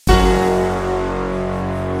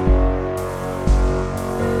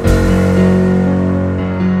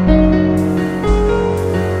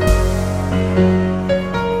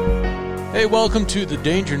welcome to the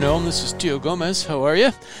Danger Gnome. This is Tio Gomez. How are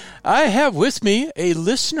you? I have with me a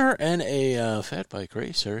listener and a fat bike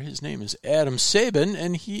racer. His name is Adam Sabin,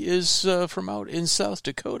 and he is from out in South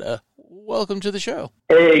Dakota. Welcome to the show.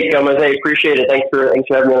 Hey, Gomez. Hey, appreciate it. Thanks for having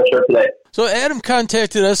me on the show today. So Adam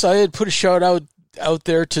contacted us. I had put a shout out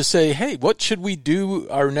there to say, hey, what should we do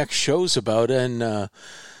our next shows about? And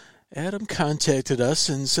Adam contacted us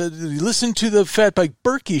and said he listened to the Fat Bike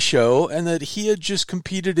Berkey show and that he had just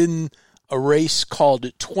competed in a race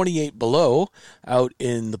called 28 Below out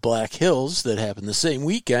in the Black Hills that happened the same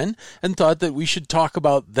weekend and thought that we should talk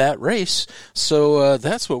about that race. So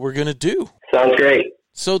that's what we're going to do. Sounds great.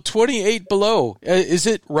 So 28 Below, is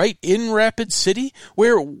it right in Rapid City?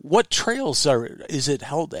 What trails is it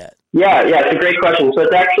held at? Yeah, it's a great question. So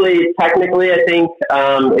it's actually, technically, I think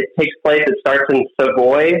it takes place, it starts in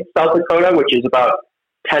Savoy, South Dakota, which is about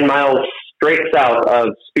 10 miles straight south of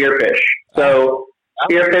Spearfish. So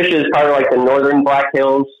Spearfish is part of like the northern Black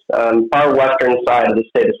Hills, far western side of the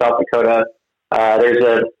state of South Dakota. There's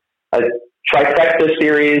a trifecta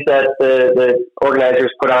series that the organizers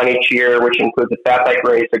put on each year, which includes a fat bike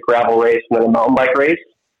race, a gravel race, and then a mountain bike race.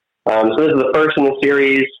 So this is the first in the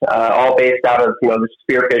series, all based out of the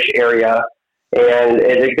Spearfish area. And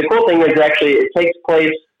the cool thing is actually it takes place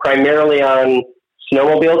primarily on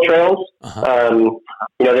snowmobile trails.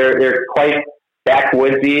 They're quite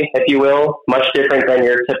backwoodsy, if you will, much different than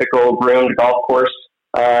your typical groomed golf course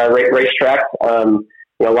racetrack.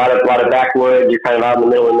 A lot of backwoods. You're kind of out in the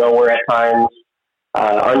middle of nowhere at times.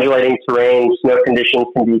 Undulating terrain, snow conditions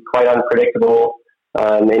can be quite unpredictable.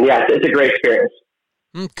 It's a great experience.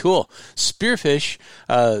 Cool. Spearfish,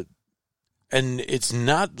 and it's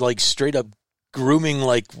not like straight up grooming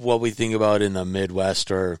like what we think about in the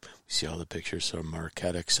Midwest, or we see all the pictures from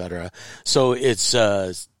Marquette, etc. So it's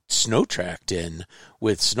snow tracked in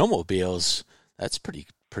with snowmobiles. That's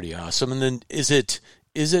pretty awesome. And then is it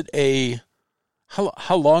a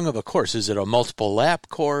how long of a course? Is it a multiple lap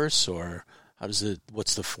course, or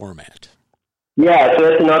what's the format? Yeah, so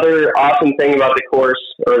that's another awesome thing about the course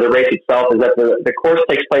or the race itself is that the course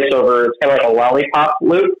takes place over, it's kind of like a lollipop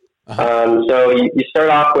loop. So you start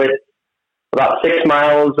off with about 6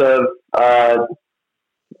 miles of,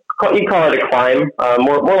 you call it a climb,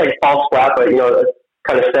 more like a false flat, but a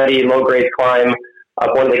kind of steady, low-grade climb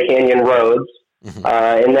up one of the canyon roads.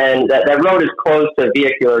 And then that road is closed to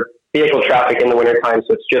vehicle traffic in the wintertime,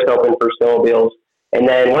 so it's just open for snowmobiles. And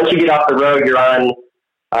then once you get off the road, you're on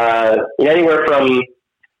anywhere from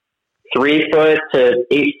 3 foot to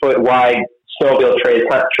 8 foot wide snowmobile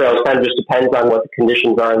trails. Kind of just depends on what the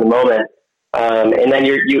conditions are in the moment. And then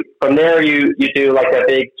from there you do like a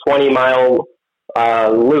big 20-mile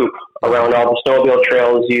loop around all the snowmobile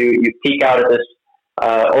trails. You peak out at this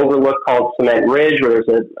overlook called Cement Ridge, where there's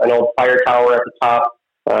an old fire tower at the top.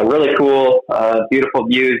 Really cool, beautiful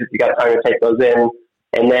views if you got time to take those in.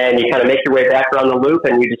 And then you kind of make your way back around the loop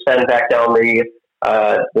and you descend back down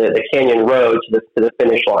the canyon road to the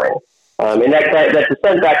finish line. And that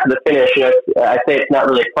descent back to the finish, I say it's not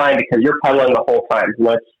really a climb because you're pedaling the whole time.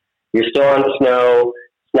 You're still on snow.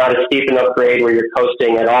 It's not a steep enough grade where you're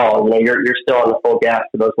coasting at all. You're still on the full gas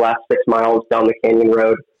for those last 6 miles down the canyon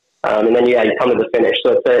road. And then you come to the finish.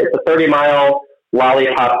 So it's a 30-mile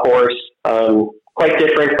lollipop course, quite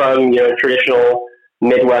different from traditional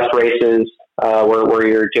Midwest races where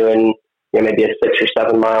you're doing maybe a 6 or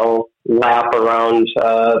 7 mile lap around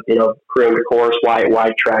groomed course,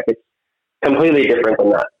 wide track. It's completely different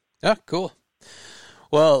than that. Yeah, cool.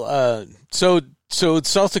 Well, so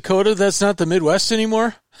South Dakota, that's not the Midwest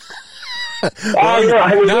anymore?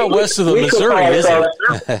 Not west of the Missouri, is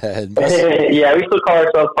it? Yeah, we still call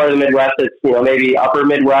ourselves part of the Midwest. It's maybe upper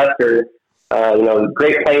Midwest or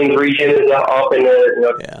Great Plains region is often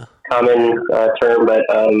a common term, but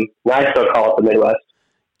I still call it the Midwest.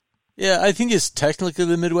 Yeah, I think it's technically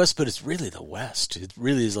the Midwest, but it's really the West. It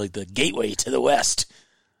really is like the gateway to the West.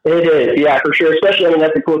 It is, yeah, for sure. Especially,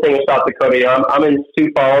 that's the cool thing in South Dakota. I'm in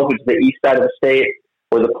Sioux Falls, which is the east side of the state,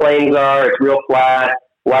 where the plains are. It's real flat,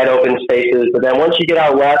 wide open spaces. But then once you get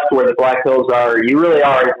out west, where the Black Hills are, you really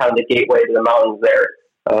are in kind of the gateway to the mountains there.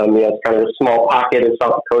 It's kind of a small pocket in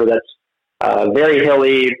South Dakota that's very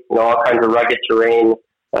hilly, all kinds of rugged terrain,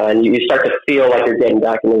 and you start to feel like you're getting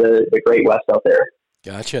back into the Great West out there.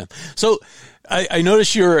 Gotcha. So I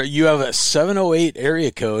noticed you have a 708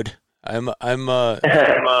 area code. I'm a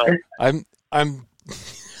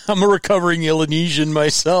recovering Polynesian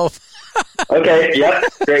myself. Okay. Yep.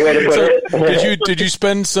 Great way to put it. Did you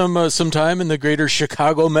spend some time in the greater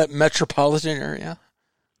Chicago metropolitan area?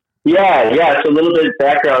 Yeah. So a little bit of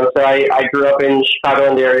background. So I grew up in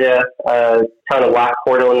Chicagoland area, town of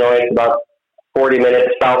Lockport, Illinois. It's about 40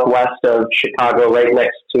 minutes southwest of Chicago, right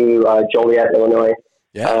next to Joliet, Illinois.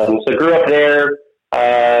 Yeah. So grew up there,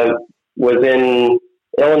 was in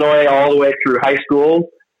Illinois all the way through high school,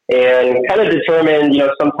 and kind of determined,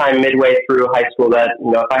 sometime midway through high school that,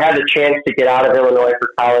 if I had the chance to get out of Illinois for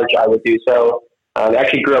college, I would do so. I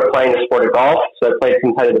actually grew up playing the sport of golf, so I played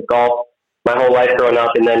competitive golf my whole life growing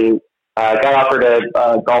up, and then got offered a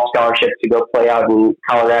golf scholarship to go play out in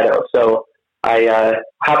Colorado. So I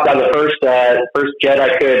hopped on the first jet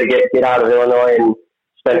I could to get out of Illinois, and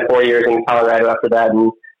spent 4 years in Colorado after that,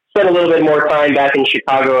 and spent a little bit more time back in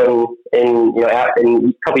Chicago in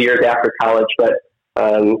a couple years after college. But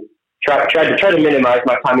tried to minimize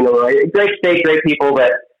my time in Illinois. Great state, great people,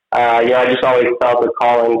 but I just always felt a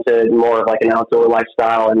calling to more of like an outdoor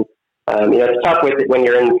lifestyle. And it's tough with it when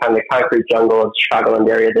you're in kind of the concrete jungle of the Chicagoland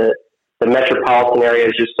area. The metropolitan area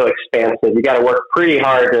is just so expansive. You got to work pretty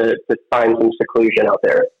hard to find some seclusion out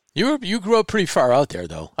there. You grew up pretty far out there,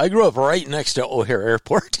 though. I grew up right next to O'Hare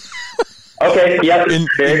Airport. Okay, yep,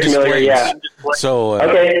 very familiar, yeah. So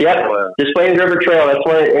okay, yep, Des Plaines River Trail. That's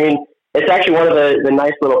it's actually one of the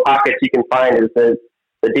nice little pockets you can find is the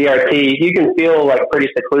DRT. You can feel like pretty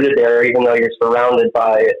secluded there, even though you're surrounded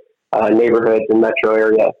by neighborhoods and metro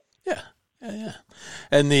area. Yeah.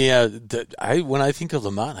 And when I think of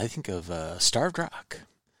Lemont, I think of Starved Rock.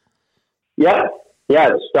 Yeah,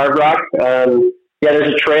 Starved Rock.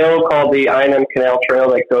 There's a trail called the I&M Canal Trail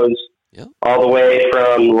that goes all the way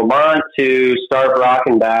from Lemont to Starved Rock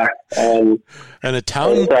and back. And a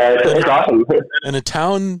town, it's awesome. And a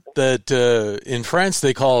town that in France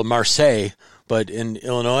they call Marseille, but in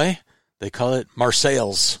Illinois they call it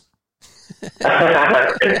Marseilles.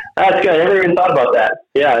 That's good. I never even thought about that.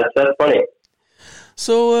 Yeah, that's funny.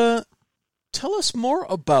 So tell us more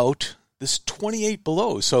about this 28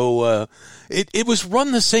 Below. So it was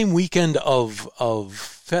run the same weekend of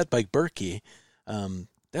Fat Bike Berkey.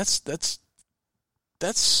 That's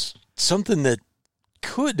something that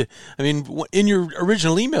could, in your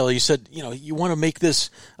original email, you said, you want to make this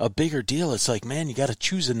a bigger deal. It's like, man, you got to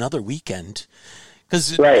choose another weekend.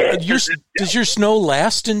 Because does your snow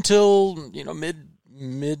last until,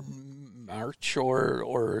 mid-March or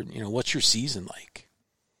what's your season like?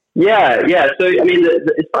 Yeah. So,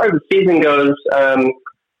 as far as the season goes,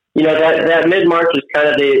 that mid-March is kind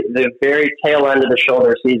of the very tail end of the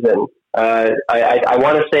shoulder season. I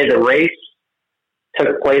want to say the race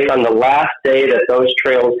took place on the last day that those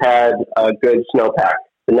trails had a good snowpack.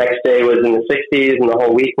 The next day was in the 60s, and the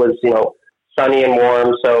whole week was, sunny and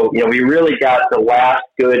warm. So, we really got the last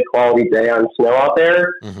good quality day on snow out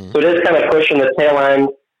there. Mm-hmm. So it is kind of pushing the tail end.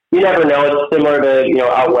 You never know. It's similar to,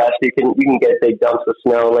 out west. You can get big dumps of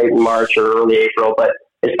snow late in March or early April. But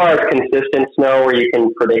as far as consistent snow where you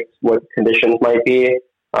can predict what conditions might be,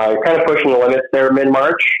 kind of pushing the limits there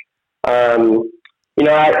mid-March.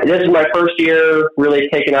 This is my first year really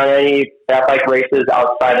taking on any fat bike races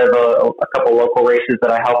outside of a couple local races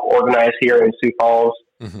that I help organize here in Sioux Falls.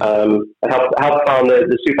 Mm-hmm. I help found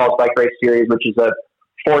the Sioux Falls Bike Race Series, which is a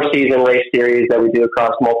 4-season race series that we do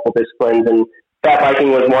across multiple disciplines. And fat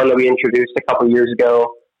biking was one that we introduced a couple years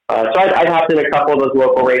ago. So I hopped in a couple of those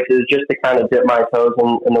local races just to kind of dip my toes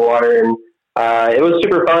in the water. And it was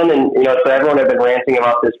super fun. And, so everyone had been ranting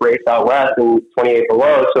about this race out west in 28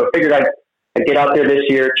 Below. So I figured I'd get out there this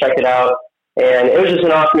year, check it out. And it was just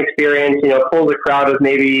an awesome experience. Pulled a crowd of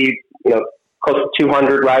maybe, close to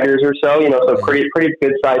 200 riders or so, so pretty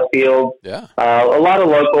good sized field. Yeah. A lot of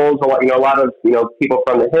locals, a lot of, people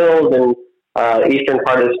from the hills and eastern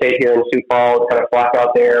part of the state here in Sioux Falls kind of flock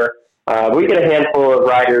out there. We get a handful of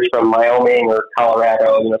riders from Wyoming or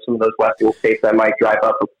Colorado, some of those western states that might drive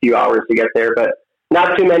up a few hours to get there, but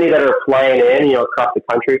not too many that are flying in, across the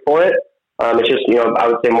country for it. It's just, I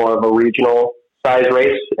would say more of a regional size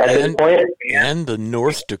race at this point. And the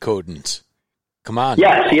North Dakotans. Come on.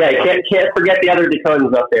 Yes, yeah, can't forget the other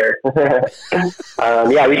Dakotans up there.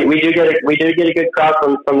 We do get a good crowd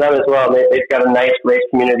from them as well. They've got a nice race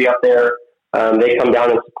community up there. They come down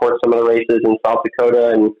and support some of the races in South Dakota,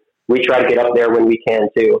 and we try to get up there when we can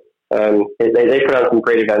too. They put on some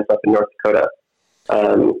great events up in North Dakota.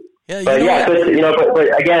 But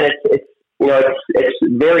again, it's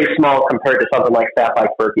very small compared to something like Fat Bike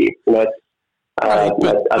Berkey. But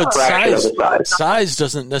size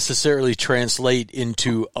doesn't necessarily translate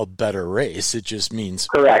into a better race. It just means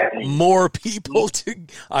correct more people to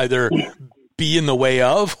either be in the way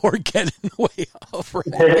of or get in the way of.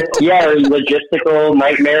 Right? Yeah, or logistical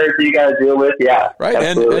nightmares you got to deal with. Yeah, right,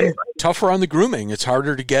 and tougher on the grooming. It's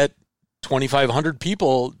harder to get 2,500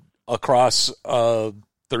 people across a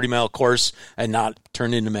 30-mile course and not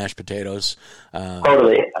turn into mashed potatoes.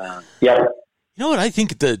 Totally. Yeah. You know what I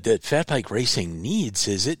think that fat bike racing needs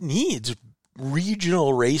is it needs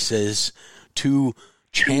regional races to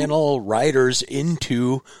channel riders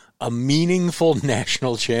into a meaningful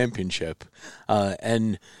national championship.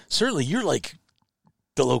 And certainly you're like,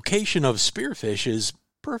 the location of Spearfish is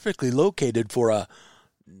perfectly located for a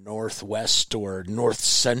northwest or north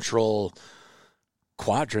central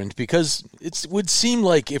quadrant, because it would seem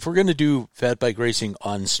like if we're going to do fat bike racing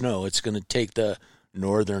on snow, it's going to take the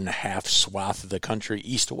northern half swath of the country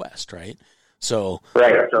east to west, right? So,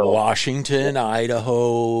 Washington,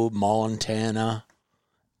 Idaho, Montana,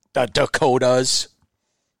 the Dakotas,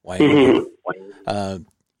 Wyoming.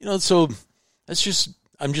 So that's just,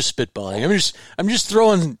 I'm just spitballing. I'm just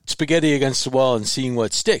throwing spaghetti against the wall and seeing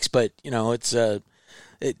what sticks. But it's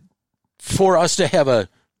for us to have a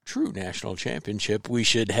true national championship, we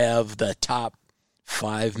should have the top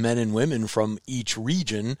 5 men and women from each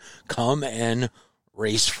region come and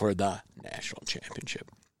race for the national championship.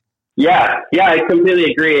 Yeah, I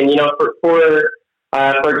completely agree. And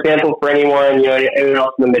for example, for anyone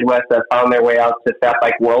else in the Midwest that found their way out to Fat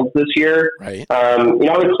Bike Worlds this year, right? I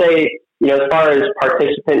would say as far as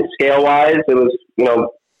participant scale wise, it was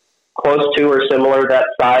close to or similar that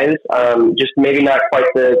size. Just maybe not quite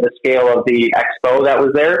the scale of the expo that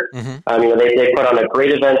was there. Mm-hmm. They put on a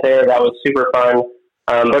great event there that was super fun.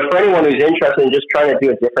 But for anyone who's interested in just trying to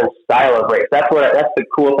do a different style of race, that's the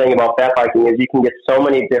cool thing about fat biking is you can get so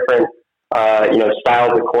many different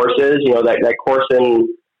styles of courses. That course in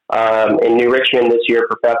New Richmond this year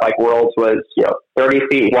for Fat Bike Worlds was 30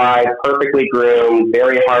 feet wide, perfectly groomed,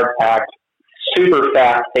 very hard packed, super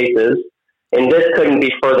fast paces. And this couldn't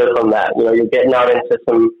be further from that. You're getting out into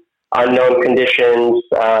some unknown conditions,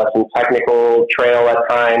 some technical trail at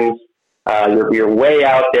times. You're way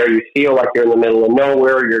out there. You feel like you're in the middle of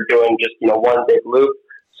nowhere. You're doing just one big loop.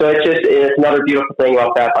 So it's another beautiful thing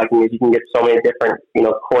about fat biking is you can get so many different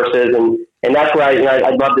courses, and that's why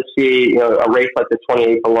I'd love to see a race like the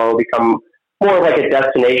 28 Below become more like a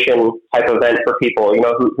destination type event for people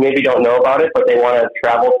who maybe don't know about it, but they want to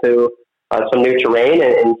travel to some new terrain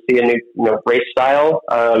and see a new race style.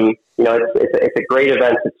 It's a great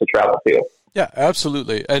event to travel to. Yeah,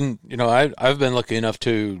 absolutely. And I've been lucky enough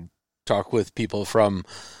to talk with people from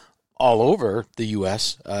all over the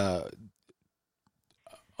U.S.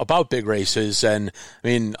 About big races, and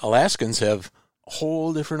Alaskans have a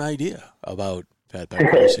whole different idea about fat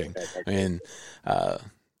bike racing.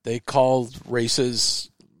 They call races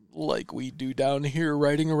like we do down here,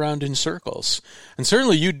 riding around in circles. And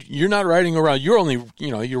certainly you're not riding around. You're only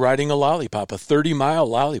you're riding a lollipop, a 30-mile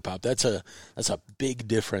lollipop. That's a big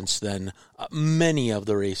difference than many of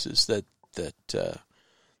the races that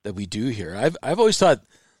we do here. I've always thought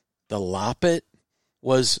the Loppet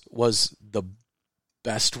was the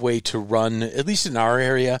best way to run, at least in our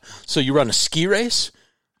area. So you run a ski race,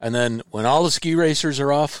 and then when all the ski racers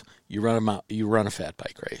are off, you run a fat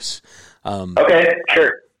bike race. Okay,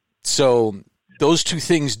 sure. So those two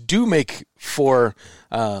things do make for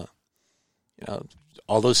all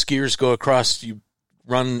those skiers go across. You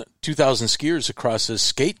run 2,000 skiers across a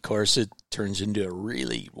skate course, it turns into a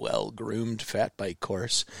really well-groomed fat bike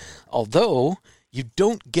course. Although you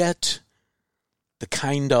don't get the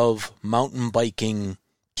kind of mountain biking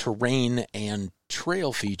terrain and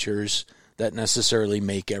trail features that necessarily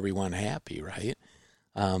make everyone happy, right?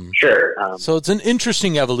 Sure. So it's an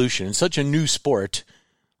interesting evolution. It's such a new sport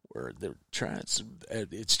where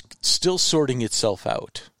it's still sorting itself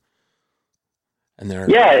out. And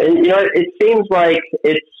it seems like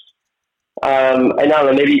it's, I don't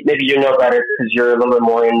know, maybe you know better because you're a little bit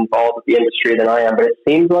more involved with the industry than I am, but it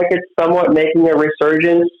seems like it's somewhat making a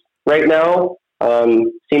resurgence right now.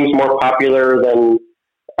 Seems more popular than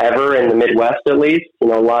ever in the Midwest, at least. A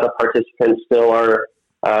lot of participants still are,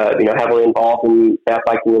 heavily involved in fat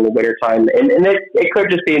biking in the wintertime. And it could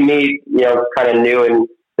just be me, kind of new in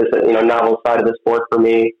this, novel side of the sport for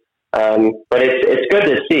me. But it's good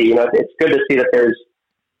to see, it's good to see that there's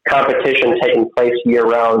competition taking place year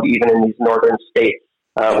round, even in these northern states,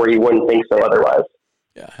 where you wouldn't think so otherwise.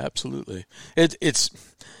 Yeah, absolutely. It's,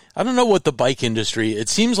 I don't know what the bike industry, it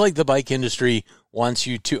seems like the bike industry wants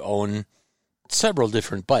you to own several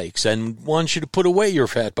different bikes and wants you to put away your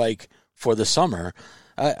fat bike for the summer.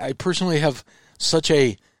 I personally have such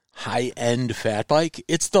a high-end fat bike.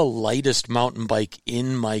 It's the lightest mountain bike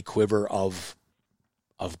in my quiver of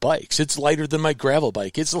bikes. It's lighter than my gravel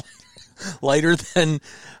bike. It's lighter than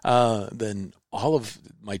all of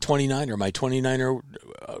my 29er, my 29er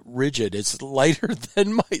rigid. It's lighter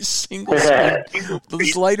than my single speed.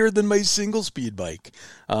 It's lighter than my single speed bike.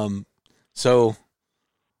 So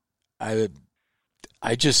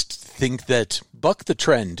I just think that buck the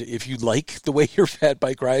trend. If you like the way your fat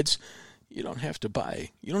bike rides, you don't have to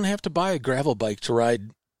buy a gravel bike to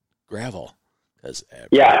ride gravel.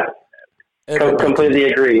 Completely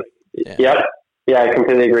agree. Yeah. Yep. Yeah, I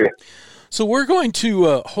completely agree. So we're going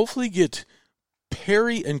to hopefully get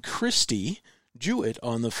Perry and Christy Jewett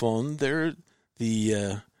on the phone. They're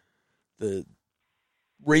the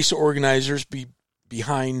race organizers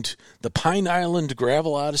behind the Pine Island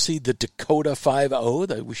Gravel Odyssey, the Dakota 5.0,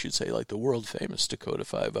 that we should say like the world famous Dakota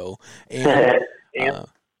 5.0,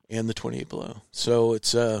 and the 28 Below. So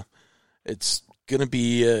it's going to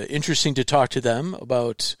be interesting to talk to them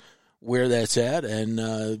about where that's at,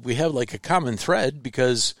 and we have like a common thread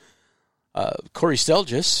because Corey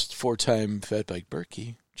Stelgis, 4-time Fat Bike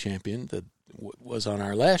Birkie champion that was on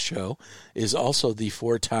our last show, is also the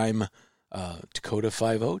 4-time Dakota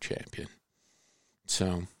 5.0 champion.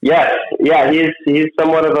 So yes, he's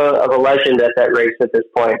somewhat of a legend at that race at this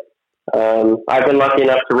point. I've been lucky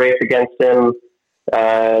enough to race against him,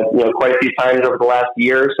 quite a few times over the last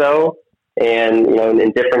year or so, and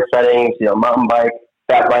in different settings, mountain bike,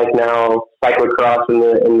 fat bike now, cyclocross in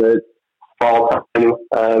the fall time,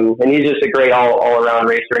 and he's just a great all around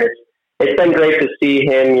racer. And it's been great to see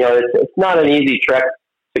him. It's not an easy trek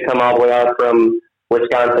to come all the way out from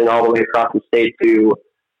Wisconsin all the way across the state to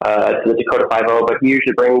the Dakota 5.0, but he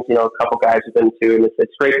usually brings a couple guys with him too, and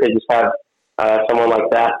it's great to just have someone like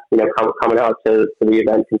that coming out to the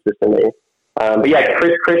event consistently. But yeah,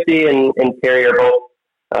 Christy and Perry are both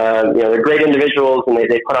they're great individuals, and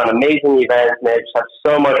they put on amazing events, and they just have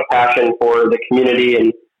so much passion for the community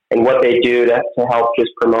and what they do to help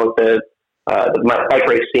just promote the bike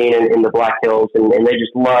race scene in the Black Hills, and they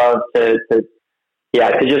just love to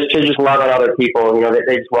just love on other people.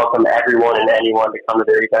 They just welcome everyone and anyone to come to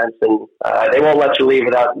their events, and they won't let you leave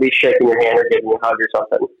without at least shaking your hand or giving you a hug or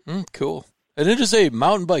something. Cool. And it is a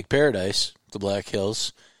mountain bike paradise, the Black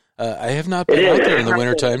Hills. I have not been out there in the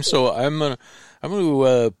wintertime, so I'm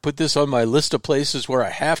gonna put this on my list of places where I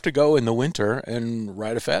have to go in the winter and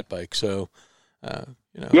ride a fat bike. So,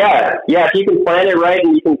 Yeah, if you can plan it right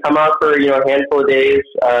and you can come out for a handful of days.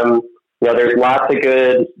 There's lots of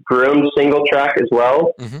good groomed single track as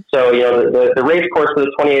well. Mm-hmm. So, the race course for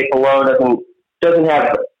the 28 Below doesn't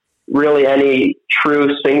have really any true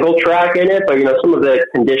single track in it, but, some of the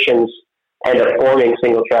conditions end up forming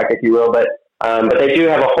single track, if you will. But they do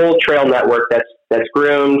have a whole trail network that's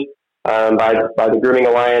groomed by the Grooming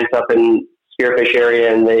Alliance up in Spearfish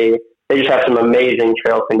area, and they just have some amazing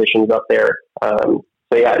trail conditions up there. So,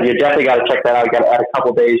 yeah, you definitely got to check that out. You got to add a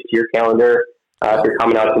couple days to your calendar. If you're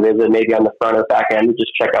coming out to visit, maybe on the front or back end,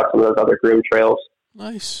 just check out some of those other groomed trails.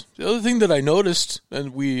 Nice. The other thing that I noticed,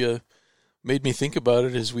 and we made me think about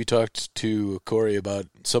it as we talked to Corey about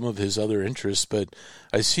some of his other interests, but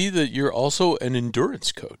I see that you're also an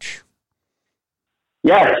endurance coach.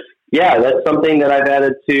 Yes. Yeah, that's something that I've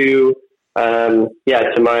added to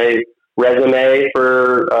my resume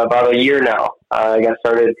for about a year now. I got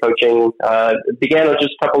started coaching, began with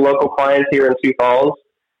just a couple local clients here in Sioux Falls.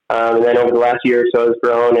 And then over the last year or so has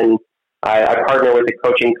grown, and I partner with a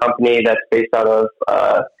coaching company that's based out of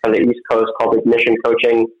kind of the East Coast called Ignition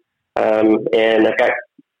Coaching. And I've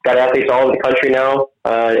got athletes all over the country now,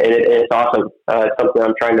 and it's awesome. It's something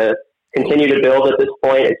I'm trying to continue to build at this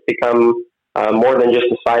point. It's become more than just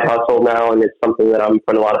a side hustle now, and it's something that I'm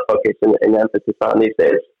putting a lot of focus and emphasis on these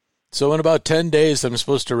days. So in about 10 days, I'm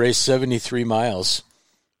supposed to race 73 miles,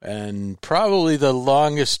 and probably the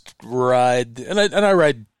longest ride, and I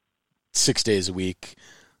ride 6 days a week,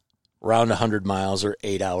 around 100 miles or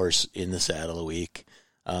 8 hours in the saddle a week.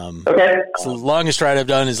 Okay. So the longest ride I've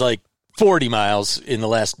done is like 40 miles in the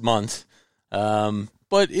last month.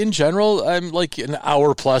 But in general, I'm like an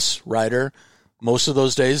hour plus rider most of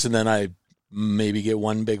those days, and then I maybe get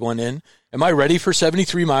one big one in. Am I ready for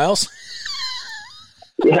 73 miles?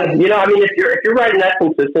 Yeah, if you're riding that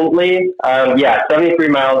consistently, 73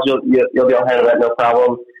 miles, you'll be able to handle that no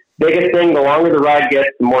problem. Biggest thing, the longer the ride gets,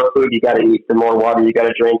 the more food you got to eat, the more water you got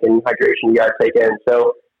to drink, and hydration you got to take in.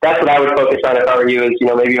 So that's what I would focus on if I were you. Is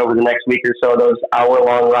maybe over the next week or so, those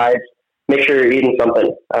hour-long rides, make sure you're eating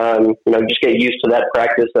something. Just get used to that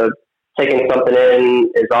practice of taking something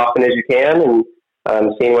in as often as you can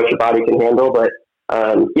and seeing what your body can handle. But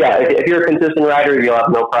if you're a consistent rider, you'll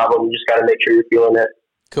have no problem. You just got to make sure you're feeling it.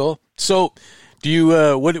 Cool. So, do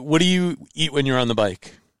you what do you eat when you're on the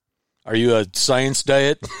bike? Are you a science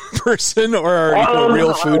diet person or are you a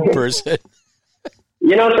real food person?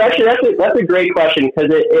 So actually that's a great question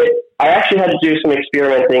because I actually had to do some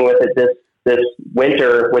experimenting with it this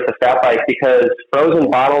winter with the fat bike because frozen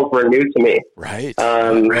bottles were new to me. Right.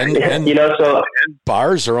 And you know, so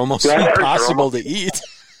bars are almost impossible to eat.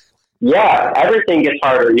 Yeah, everything gets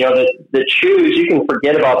harder. You know, the chews, you can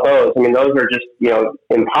forget about those. I mean, those are just, you know,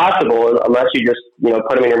 impossible unless you just, you know,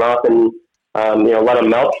 put them in your mouth and, you know, let them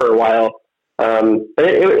melt for a while. But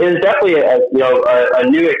it is definitely a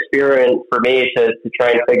new experience for me to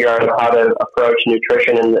try and figure out how to approach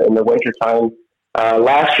nutrition in the wintertime.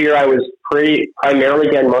 Last year, I was primarily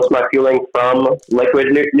getting most of my fueling from liquid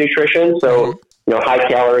nutrition. So, you know, high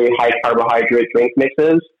calorie, high carbohydrate drink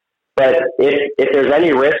mixes. But if there's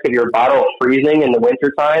any risk of your bottle freezing in the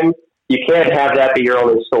wintertime, you can't have that be your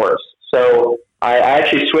only source. So I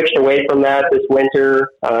actually switched away from that this winter,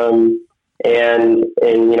 and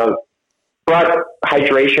you know, brought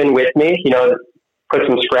hydration with me. You know, put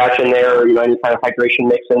some scratch in there, or, you know, any kind of hydration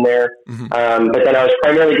mix in there. But then I was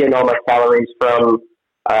primarily getting all my calories from.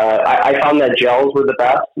 I found that gels were the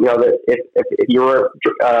best. You know, that if you were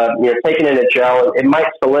you know, taking in a gel, it might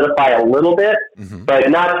solidify a little bit, but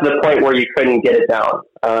not to the point where you couldn't get it down.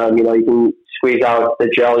 You know, you can squeeze out the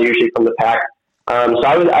gel usually from the pack. So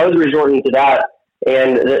I was resorting to that.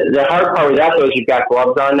 And the hard part with that, though, is you've got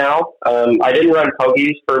gloves on now. I didn't run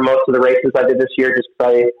pogies for most of the races I did this year just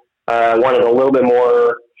because I wanted a little bit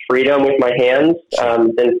more freedom with my hands.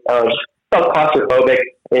 And I was felt claustrophobic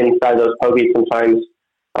inside those pogies sometimes.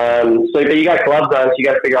 But you got gloves on, so you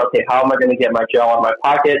got to figure out, okay, how am I going to get my gel out of my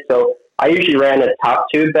pocket? So I usually ran a top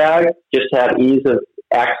tube bag just to have ease of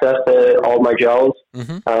access to all my gels.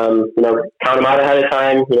 You know, count them out ahead of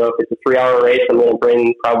time. You know, if it's a 3-hour race, I'm going to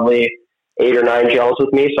bring probably 8 or 9 gels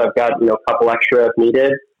with me. So I've got, you know, a couple extra if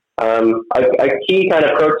needed. A key kind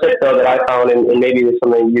of pro tip though that I found, and maybe it's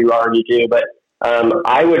something you already do, but,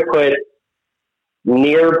 I would put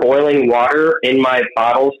near boiling water in my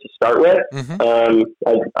bottles to start with.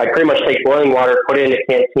 I pretty much take boiling water, put it in a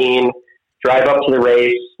canteen, drive up to the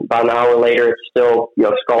race. About an hour later, it's still, you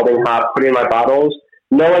know, scalding hot, put it in my bottles,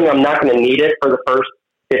 knowing I'm not going to need it for the first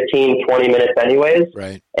 15, 20 minutes anyways.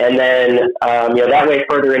 Right. And then, you know, that way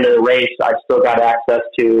further into the race, I still got access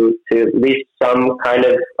to at least some kind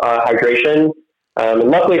of hydration.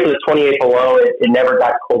 And luckily for the 28 below, it never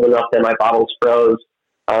got cold enough that my bottles froze.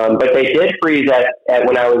 But they did freeze at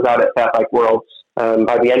when I was out at Fat Bike Worlds.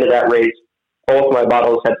 By the end of that race, both my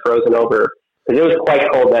bottles had frozen over because it was quite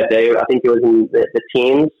cold that day. I think it was in the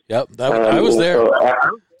teens. Yep, I was there.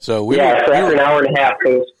 So after an hour and a half,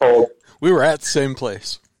 it was cold. We were at the same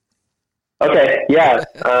place. Okay, yeah,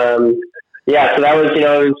 yeah. So that was, you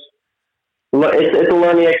know, it's a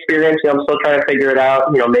learning experience. You know, I'm still trying to figure it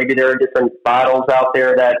out. You know, maybe there are different bottles out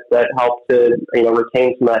there that help to, you know,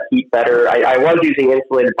 retain some of that heat better. I was using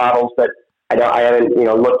insulated bottles, but I haven't, you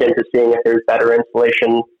know, looked into seeing if there's better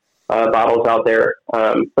insulation bottles out there.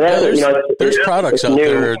 But there's products out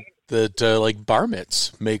there that like Bar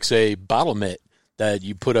Mitts makes a bottle mitt that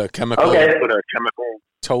you put a chemical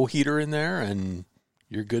toe heater in there and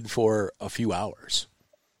you're good for a few hours.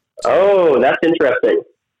 Oh, that's interesting.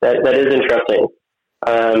 That is interesting.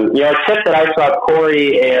 You know, a tip that I saw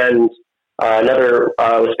Corey and another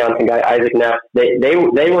Wisconsin guy, Isaac Neff, they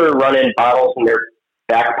were running bottles in their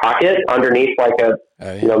back pocket underneath like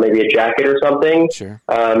you know, maybe a jacket or something. Sure.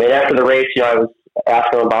 And after the race, you know, I was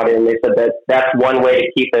asking them about it, and they said that that's one way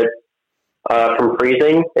to keep it from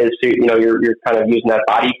freezing is to, you know, you're kind of using that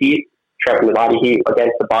body heat, trapping the body heat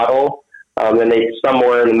against the bottle. And they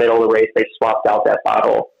somewhere in the middle of the race, they swapped out that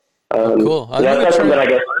bottle. Cool. That's something I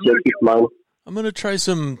guess to keep in mind. I'm going to try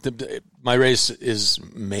some. My race is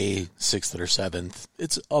May 6th or 7th.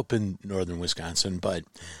 It's up in northern Wisconsin, but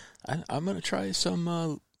I'm going to try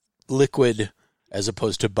some liquid as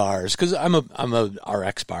opposed to bars because I'm a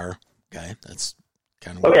RX bar guy. That's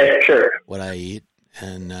kind of what I eat,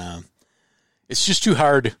 and it's just too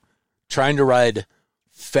hard trying to ride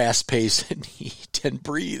fast pace and eat and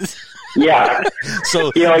breathe. Yeah.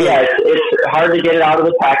 So you know, it's hard to get it out of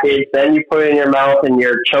the package. Then you put it in your mouth and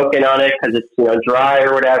you're choking on it because it's, you know, dry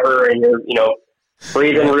or whatever, and you're, you know,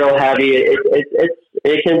 breathing real heavy.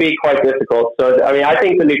 It can be quite difficult. So I mean, I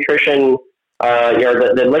think the nutrition, you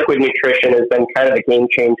know, the liquid nutrition has been kind of a game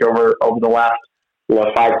changer over the last, you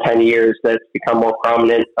know, 5-10 years. That's become more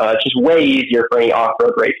prominent. It's just way easier for any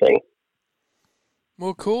off-road racing.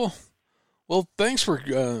 Well, cool. Well, thanks for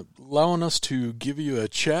allowing us to give you a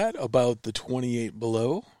chat about the 28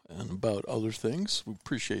 below and about other things. We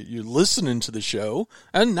appreciate you listening to the show,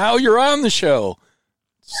 and now you're on the show.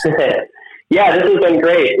 Yeah, this has been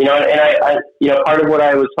great. You know, and I you know, part of what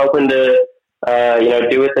I was hoping to, you know,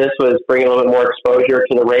 do with this was bring a little bit more exposure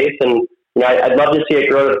to the race. And I'd love to see it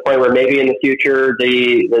grow to the point where maybe in the future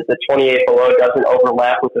the 28 below doesn't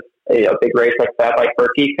overlap with a big race like Fat Bike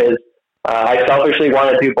Birkie, because I selfishly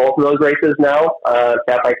want to do both of those races now.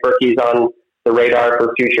 Fat Bike Birkie's on the radar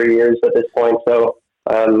for future years at this point, so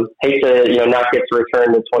hate to not get to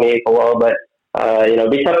return to 28 below, but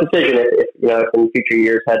it'd be a tough decision if in future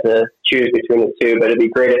years had to choose between the two. But it'd be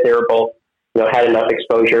great if they were both had enough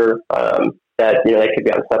exposure that they could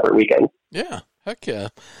be on separate weekends. Yeah, heck yeah.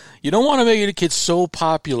 You don't want to make it get so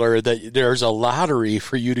popular that there's a lottery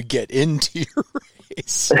for you to get into your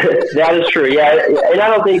race. That is true. Yeah, and I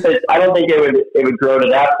don't think it would grow to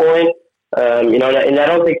that point. And I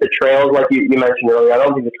don't think the trails, like you mentioned earlier, I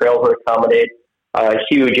don't think the trails would accommodate a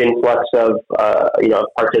huge influx of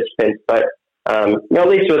participants. But at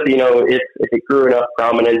least with if it grew enough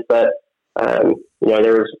prominence that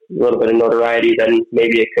there was a little bit of notoriety, then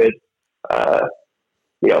maybe it could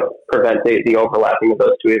prevent the overlapping of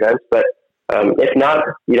those two events. But if not,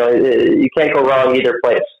 you can't go wrong either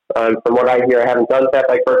place. From what I hear, I haven't done Fat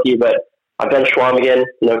Bike Birkie, but I've done Schwamigan,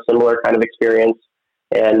 similar kind of experience.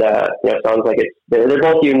 And, sounds like they're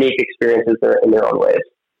both unique experiences in their own ways.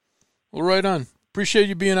 Well, right on. Appreciate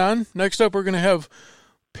you being on. Next up, we're going to have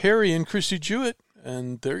Perry and Christy Jewett,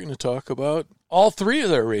 and they're going to talk about all three of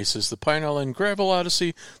their races, the Pine Island Gravel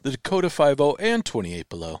Odyssey, the Dakota 5.0, and 28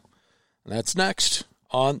 Below. And that's next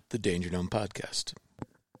on the Danger Dome Podcast.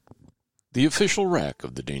 The official rack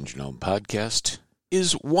of the Danger Dome Podcast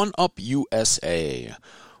is 1UP USA.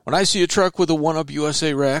 When I see a truck with a 1UP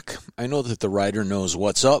USA rack, I know that the rider knows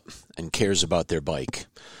what's up and cares about their bike.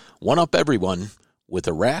 1UP everyone with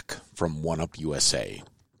a rack from 1UP USA.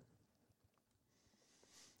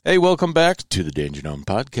 Hey, welcome back to the Danger Dome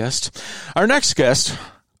Podcast. Our next guest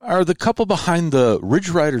are the couple behind the Ridge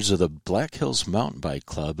Riders of the Black Hills Mountain Bike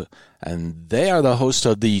Club, and they are the host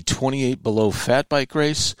of the 28 Below Fat Bike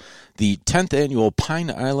Race, the 10th annual Pine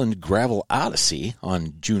Island Gravel Odyssey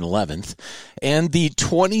on June 11th, and the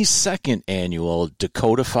 22nd annual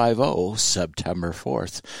Dakota 5.0 September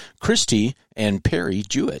 4th. Christy and Perry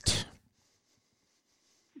Jewett.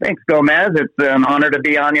 Thanks, Gomez. It's an honor to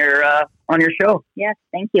be on your show. Yes,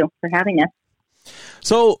 thank you for having us.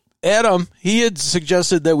 So, Adam, he had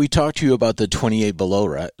suggested that we talk to you about the 28 Below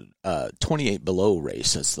race.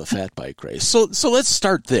 That's the fat bike race. So let's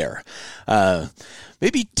start there.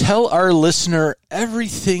 Maybe tell our listener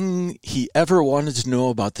everything he ever wanted to know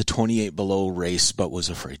about the 28 Below race, but was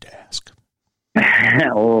afraid to ask.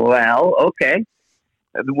 Well, okay.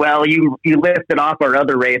 Well, you listed off our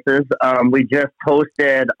other races. We just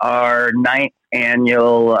hosted our 9th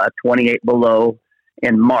annual 28 Below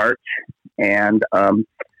in March, and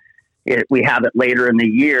we have it later in the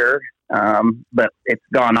year, but it's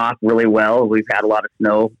gone off really well. We've had a lot of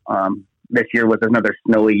snow. This year was another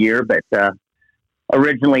snowy year, but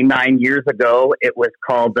originally 9 years ago, it was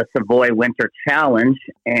called the Savoy Winter Challenge,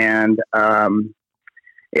 and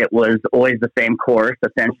it was always the same course,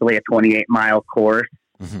 essentially a 28-mile course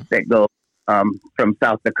that goes from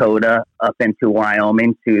South Dakota up into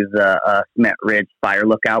Wyoming to the Cement Ridge Fire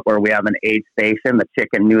Lookout, where we have an aid station, the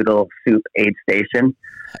Chicken Noodle Soup aid station.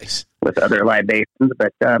 Nice. With other libations.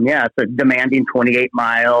 But it's a demanding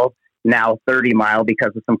 28-mile, now 30-mile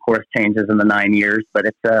because of some course changes in the 9 years, but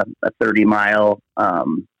it's a 30-mile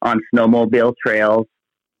on snowmobile trails,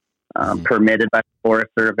 permitted by the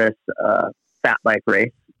Forest Service, fat bike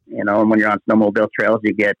race. And when you're on snowmobile trails,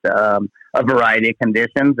 you get a variety of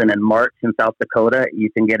conditions. And in March in South Dakota, you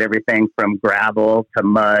can get everything from gravel to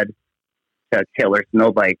mud to killer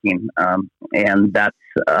snow biking. And that's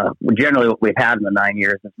generally what we've had in the 9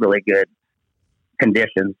 years is really good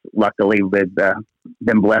conditions. Luckily, we've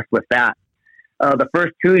been blessed with that. The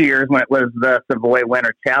first 2 years when it was the Savoy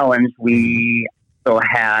Winter Challenge, we also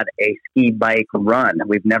had a ski bike run.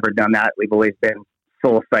 We've never done that. We've always been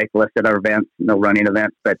sole cyclists at our events, no running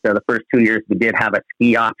events. But the first 2 years we did have a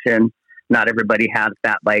ski option. Not everybody had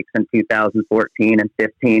fat bikes in 2014 and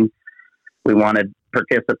 15. We wanted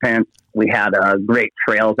participants. We had great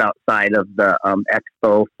trails outside of the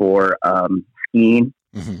expo for skiing.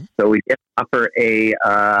 Mm-hmm. So we did offer a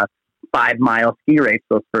 5-mile ski race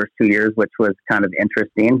those first 2 years, which was kind of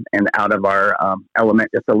interesting and out of our element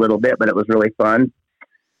just a little bit, but it was really fun.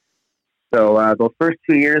 So those first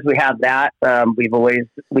 2 years we had that. We've always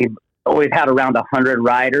had around 100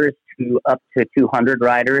 riders to up to 200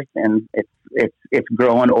 riders, and it's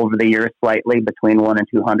growing over the years slightly between 1 and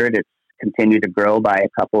 200. It's continued to grow by a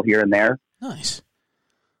couple here and there. Nice.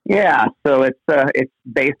 Yeah, so it's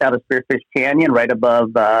based out of Spearfish Canyon, right above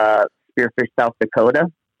Spearfish, South Dakota.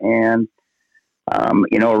 And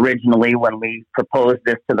originally when we proposed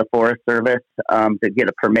this to the Forest Service to get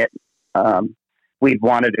a permit we'd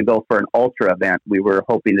wanted to go for an ultra event. We were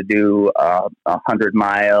hoping to do a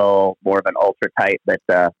 100-mile, more of an ultra type, but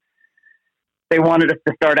they wanted us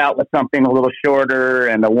to start out with something a little shorter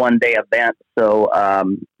and a one-day event. So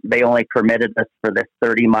they only permitted us for this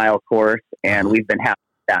 30-mile course, and we've been happy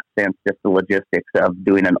with that since, just the logistics of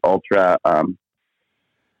doing an ultra.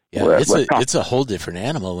 It's a whole different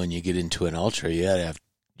animal when you get into an ultra. You have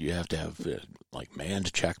to have like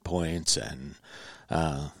manned checkpoints and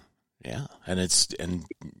and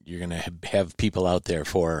you're going to have people out there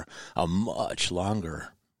for a much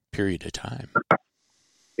longer period of time.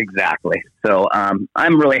 Exactly. So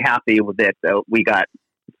I'm really happy with it. We got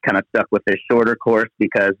kind of stuck with this shorter course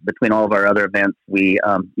because between all of our other events, we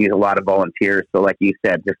use a lot of volunteers. So like you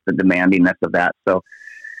said, just the demandingness of that. So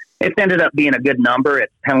it's ended up being a good number.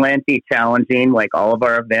 It's plenty challenging. Like all of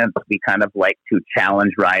our events, we kind of like to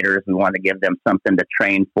challenge riders. We want to give them something to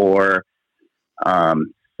train for.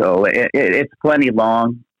 So it's plenty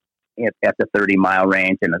long at the 30-mile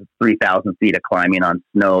range and 3,000 feet of climbing on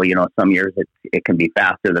snow. You know, some years it can be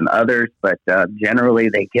faster than others, but generally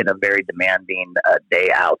they get a very demanding day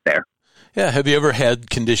out there. Yeah. Have you ever had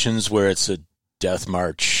conditions where it's a death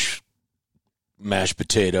march, mashed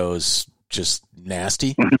potatoes, just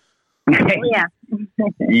nasty? Yeah.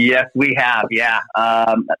 Yes, we have. Yeah.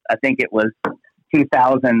 I think it was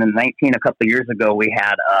 2019, a couple of years ago, we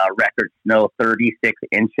had record snow, 36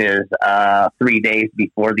 inches, 3 days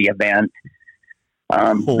before the event.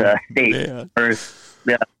 The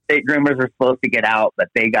state groomers were supposed to get out, but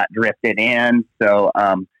they got drifted in. So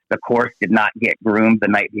the course did not get groomed the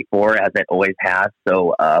night before, as it always has.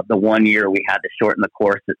 So the 1 year we had to shorten the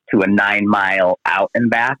course to a 9-mile out and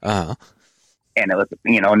back. Uh-huh. And it was,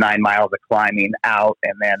 9 miles of climbing out.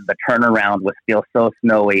 And then the turnaround was still so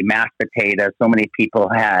snowy, mashed potatoes. So many people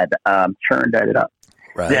had churned it up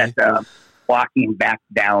that walking back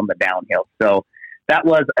down the downhill. So that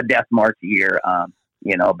was a death march year,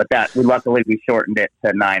 but luckily we shortened it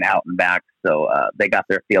to 9 out and back. So they got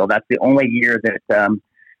their feel. That's the only year that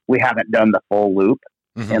we haven't done the full loop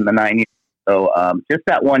in the 9 years. So just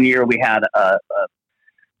that 1 year we had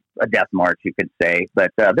a death march, you could say.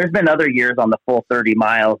 But there's been other years on the full 30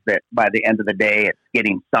 miles that by the end of the day, it's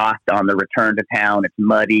getting soft on the return to town. It's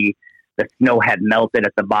muddy. The snow had melted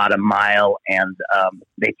at the bottom mile, and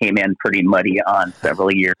they came in pretty muddy on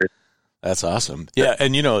several years. That's awesome. Yeah,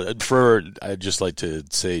 and I'd just like to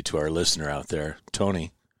say to our listener out there,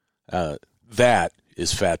 Tony, that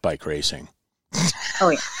is fat bike racing. Oh,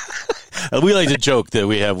 yeah. We like to joke that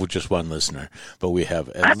we have just one listener, but we have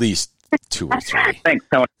at least 2 or 3. Thanks,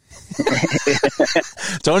 Tony.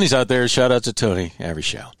 Tony's out there. Shout out to Tony every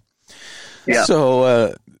show. Yeah.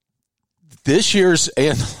 So this year's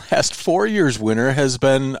and the last 4 years winner has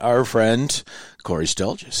been our friend Corey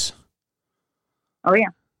Stelgis. Oh yeah,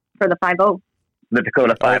 for the 5-0. The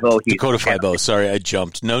Dakota 5-0. Dakota 5-0. Sorry, I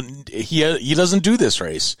jumped. No, he doesn't do this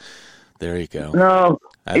race. There you go. No.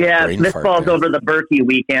 Yeah, this falls over the Berkey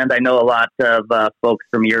weekend. I know a lot of folks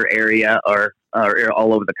from your area are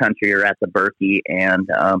all over the country are at the Berkey. And,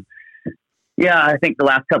 I think the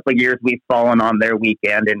last couple of years we've fallen on their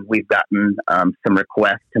weekend, and we've gotten some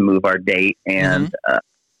requests to move our date. And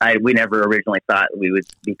we never originally thought we would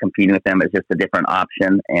be competing with them as just a different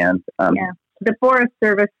option. And the Forest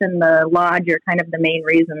Service and the Lodge are kind of the main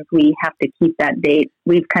reasons we have to keep that date.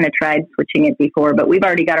 We've kind of tried switching it before, but we've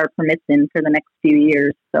already got our permits in for the next few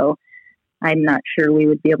years. So I'm not sure we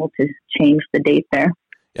would be able to change the date there.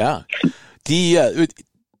 Yeah.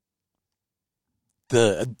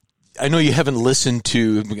 I know you haven't listened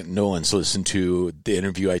to, no one's listened to the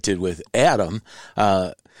interview I did with Adam,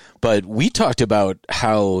 but we talked about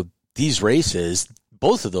how these races,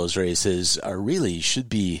 both of those races, should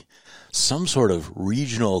be some sort of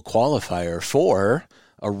regional qualifier for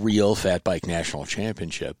a real Fat Bike National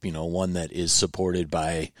Championship, one that is supported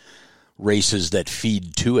by races that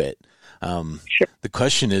feed to it. Sure. The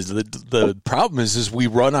question is, the problem is we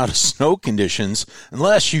run out of snow conditions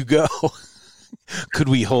unless you go. Could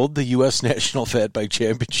we hold the U.S. National Fat Bike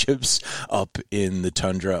Championships up in the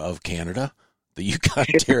tundra of Canada, the Yukon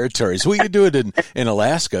territories? We could do it in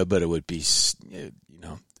Alaska, but it would be, it's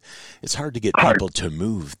hard to get people to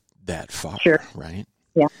move that far, right?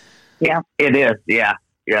 Yeah. Yeah. It is. Yeah.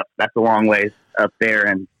 Yep. That's a long ways up there.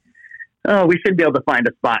 And we should be able to find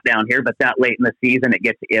a spot down here, but that late in the season, it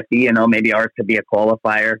gets iffy. Maybe ours could be a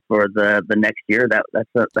qualifier for the next year.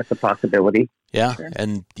 That's a possibility. Yeah. Sure.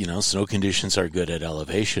 And, snow conditions are good at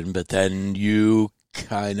elevation, but then you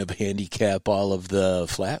kind of handicap all of the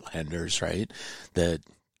flatlanders, right? That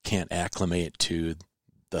can't acclimate to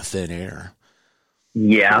the thin air.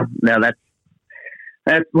 Yeah. No,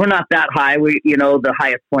 We're not that high. The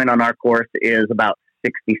highest point on our course is about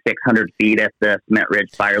 6,600 feet at the Cement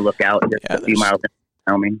Ridge Fire Lookout, just a few miles in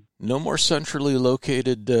Wyoming. No more centrally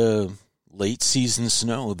located late season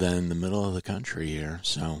snow than the middle of the country here.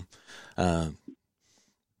 So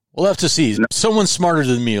we'll have to see. Someone smarter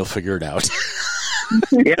than me will figure it out.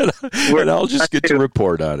 Yeah, and I'll just get to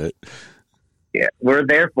report on it. Yeah, we're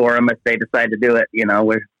there for them if they decide to do it.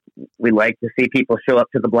 We like to see people show up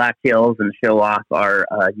to the Black Hills and show off our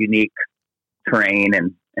unique terrain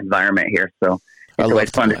and environment here. So it's always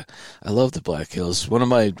fun. I love the Black Hills. One of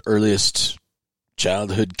my earliest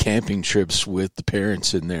childhood camping trips with the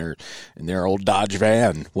parents in their old Dodge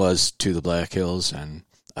van was to the Black Hills, and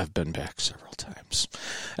I've been back several times.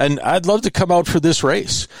 And I'd love to come out for this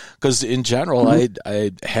race because in general,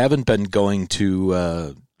 I haven't been going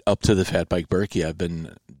to up to the Fat Bike Berkey. I've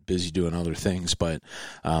been busy doing other things, but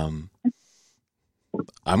I'm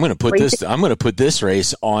going to put this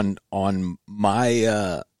race on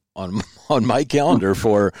my on my calendar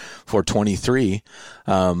for 23,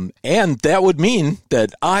 and that would mean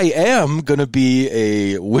that I am going to be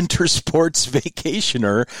a winter sports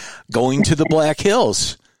vacationer going to the Black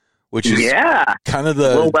Hills, which is kind of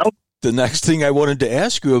the next thing I wanted to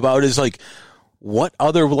ask you about is like what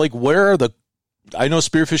other where are the I know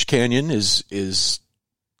Spearfish Canyon is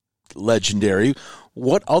legendary.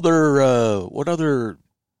 What other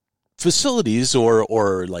facilities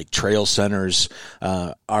or like trail centers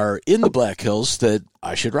are in the Black Hills that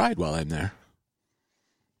I should ride while I'm there?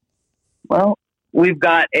 Well, we've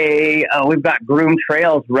got groomed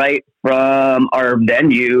trails right from our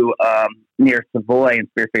venue near Savoy in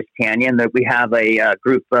Spearfish Canyon. That we have a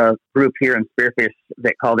group here in Spearfish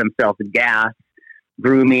that call themselves GAS,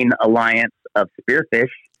 Grooming Alliance of Spearfish,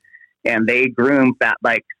 and they groom fat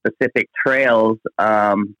bike specific trails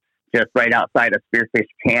just right outside of Spearfish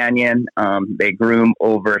Canyon. They groom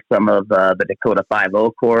over some of the Dakota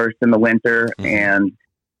 5.0 course in the winter, and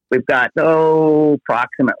we've got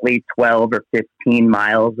approximately 12 or 15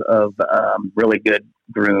 miles of really good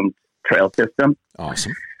groomed trail system.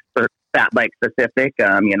 Awesome. For fat bike specific,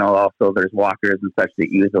 also there's walkers and such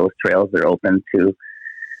that use those trails. They're open to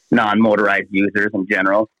non-motorized users in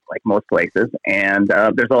general, like most places. And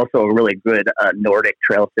there's also a really good Nordic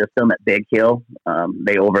trail system at Big Hill.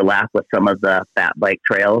 They overlap with some of the fat bike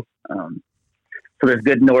trails. So there's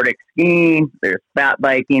good Nordic skiing. There's fat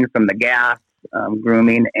biking from the GAS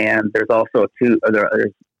grooming, and there's also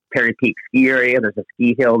there's Perry Peak ski area. There's a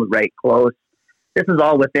ski hill right close. This is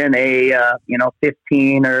all within a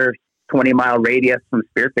 15 or 20 mile radius from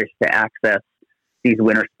Spearfish to access these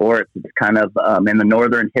winter sports. It's kind of in the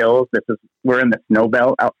northern hills. We're in the snow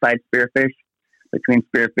belt outside Spearfish, between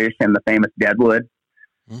Spearfish and the famous Deadwood.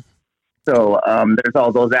 So there's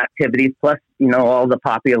all those activities, plus all the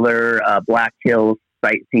popular Black Hills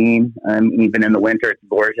sightseeing. Even in the winter, it's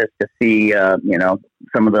gorgeous to see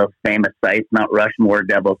some of those famous sites: Mount Rushmore,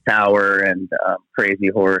 Devil's Tower, and Crazy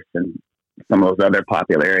Horse, and some of those other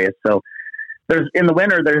popular areas. So in the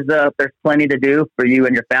winter, there's plenty to do for you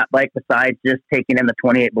and your fat bike besides just taking in the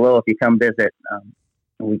 28 below. If you come visit,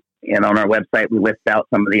 on our website we list out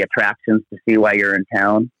some of the attractions to see while you're in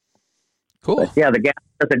town. Cool. But yeah, the GAS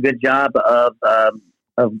does a good job of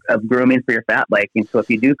grooming for your fat biking. So if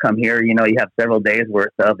you do come here, you have several days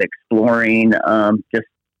worth of exploring just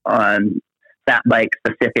on fat bike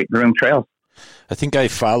specific groomed trails. I think I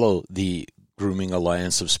follow the Grooming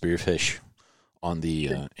Alliance of Spearfish on the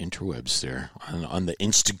interwebs there, on the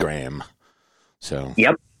Instagram. So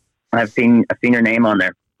yep, I've seen your name on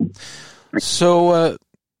there. So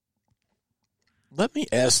let me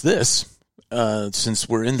ask this, since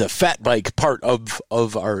we're in the fat bike part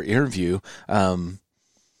of our interview,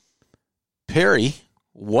 Perry,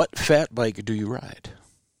 what fat bike do you ride?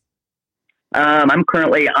 I'm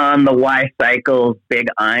currently on the Y Cycles Big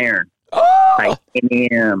Iron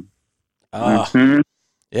Titanium.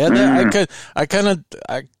 Yeah, I kind of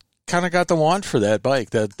got the want for that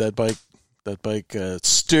bike. That bike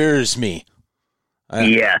stirs me.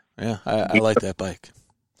 I like that bike.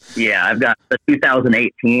 Yeah, I've got the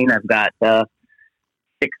 2018. I've got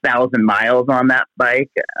 6,000 miles on that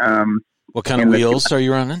bike. What kind of wheels are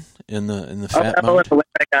you running in the fat mode? I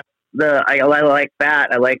like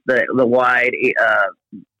that. I like the wide.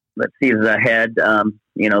 Let's see the head.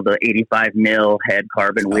 The 85 mil head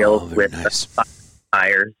carbon wheels with nice.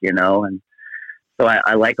 Tires, and so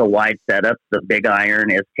I like a wide setup. The Big Iron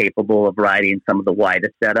is capable of riding some of the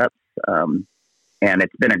widest setups, and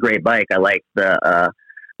it's been a great bike. I like the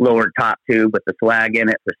lower top tube with the swag in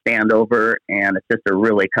it for standover, and it's just a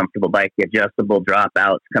really comfortable bike. The adjustable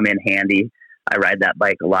dropouts come in handy. I ride that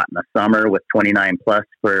bike a lot in the summer with 29 plus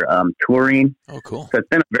for touring. Oh, cool. So it's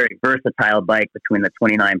been a very versatile bike between the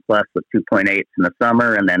 29 plus with 2.8s in the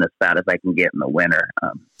summer and then as fat as I can get in the winter.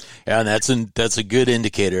 Yeah, and that's a good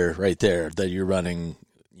indicator right there that you're running,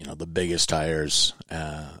 the biggest tires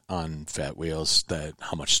on fat wheels, that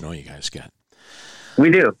how much snow you guys get.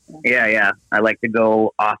 We do. Yeah. I like to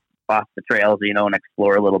go off the trails, and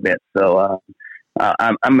explore a little bit. So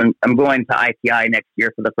I'm going to IPI next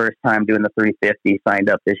year for the first time, doing the 350, signed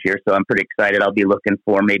up this year. So I'm pretty excited. I'll be looking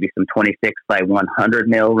for maybe some 26 by 100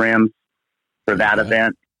 mil rims for that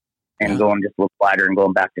event, and going just a little wider and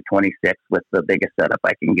going back to 26 with the biggest setup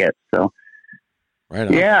I can get. So, right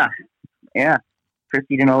on. Yeah.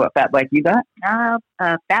 Christy, do you know what fat bike you got?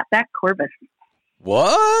 Fatback Corvus.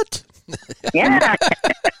 What? Yeah.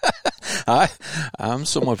 I'm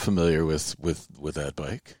somewhat familiar with that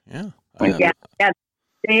bike. Yeah. Yeah.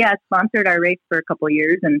 They sponsored our race for a couple of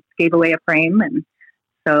years and gave away a frame, and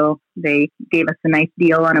so they gave us a nice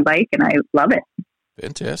deal on a bike, and I love it.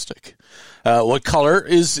 Fantastic. What color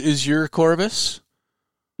is your Corvus?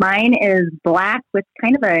 Mine is black with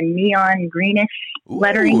kind of a neon greenish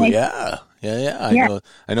lettering. Ooh, yeah. I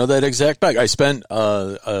know that exact bike. I spent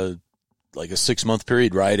a 6-month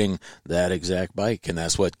period riding that exact bike, and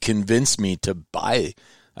that's what convinced me to buy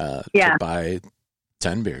 10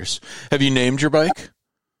 beers. Have you named your bike?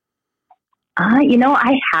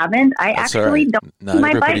 I haven't. That's actually don't. Not my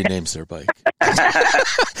everybody bike. Names their bike.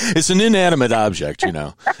 It's an inanimate object,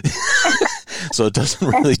 so it doesn't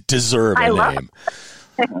really deserve a name.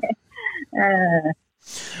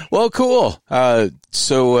 Well, cool.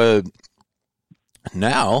 So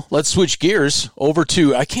now let's switch gears over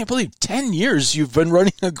to, I can't believe 10 years you've been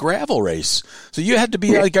running a gravel race. So you had to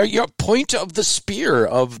be like your point of the spear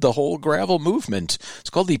of the whole gravel movement.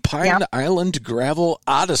 It's called the Pine Island Gravel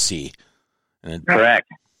Odyssey. Correct.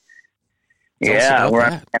 Yeah.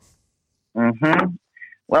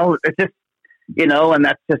 Well, it's just, and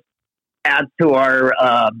that's just adds to our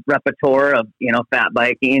repertoire of, fat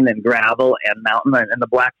biking and gravel and mountain. And in the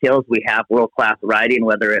Black Hills, we have world-class riding,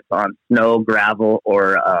 whether it's on snow, gravel,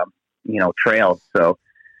 or, trails. So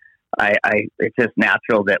it's just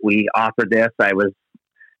natural that we offer this. I was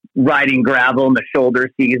riding gravel in the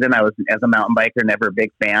shoulder season. I was, as a mountain biker, never a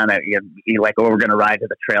big fan. We're going to ride to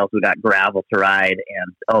the trails. We got gravel to ride,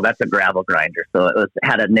 and that's a gravel grinder. So it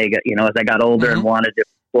had a negative. As I got older and wanted to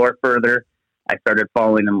explore further, I started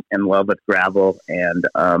falling in love with gravel, and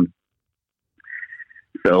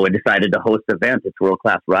so we decided to host events. It's world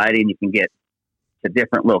class riding. You can get to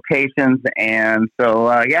different locations, and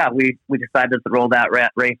so we decided to roll that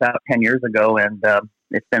race out 10 years ago, and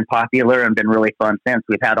it's been popular and been really fun since.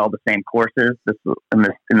 We've had all the same courses in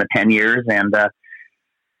the 10 years, and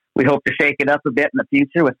we hope to shake it up a bit in the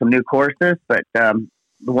future with some new courses. But the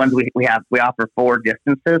ones we offer 4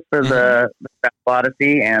 distances for the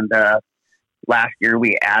Odyssey, and last year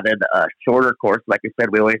we added a shorter course. Like I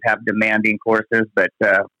said, we always have demanding courses, but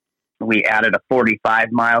we added a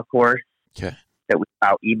 45-mile course that we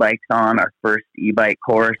allow e-bikes on, our first e-bike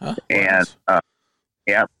course, and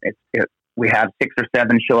we had 6 or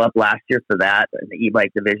 7 show up last year for that, in the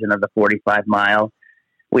e-bike division of the 45-mile.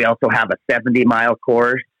 We also have a 70-mile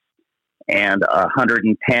course and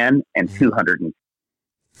 110 and 200.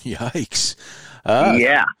 Yikes!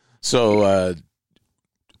 So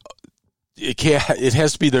it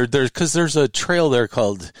has to be there because there's a trail there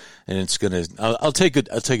called, and it's gonna. I'll take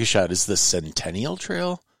a shot. Is the Centennial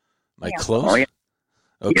Trail? Am I close? Oh, yeah.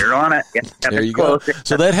 Okay. You're on it. Yeah, there you go.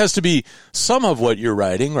 So that has to be some of what you're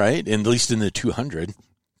riding, right? At least in the 200,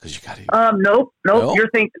 because you got to. Nope. You're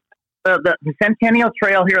thinking the Centennial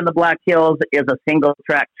Trail here in the Black Hills is a single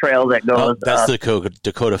track trail that goes. That's the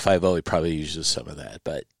Dakota 5.0. He probably uses some of that,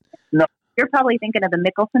 but no, you're probably thinking of the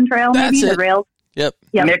Mickelson Trail, maybe the rails. Yep.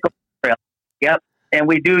 Mickelson Trail. Yep. And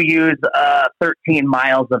we do use 13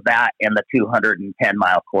 miles of that in the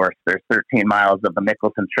 210-mile course. There's 13 miles of the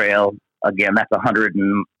Mickelson Trail. Again, that's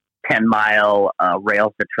 110-mile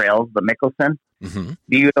rails to trails, the Mickelson. Mm-hmm.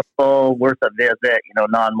 Beautiful, worth a visit,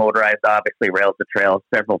 non-motorized, obviously, rails to trails,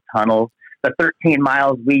 several tunnels. The 13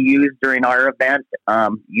 miles we use during our event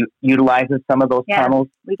utilizes some of those tunnels.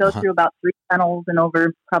 We go through about 3 tunnels and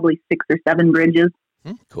over probably 6 or 7 bridges.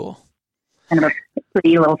 Cool. Kind of a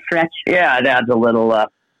pretty little stretch. Yeah, it adds a little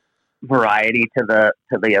variety to the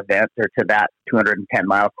event, or to that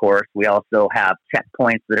 210-mile course. We also have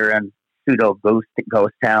checkpoints that are in pseudo ghost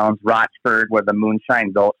towns. Rochford, where the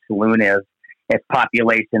Moonshine Gulch Saloon is, its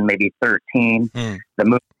population maybe 13. The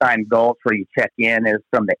Moonshine Gulch, where you check in, is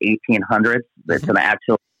from the 1800s. It's an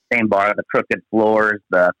actual same bar, the crooked floors,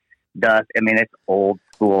 the dust. I mean, it's old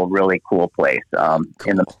school, really cool place.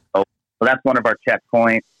 In the So that's one of our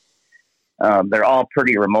checkpoints. They're all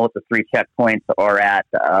pretty remote. The 3 checkpoints are at,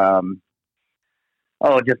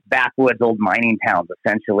 just backwoods old mining towns,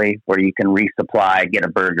 essentially, where you can resupply, get a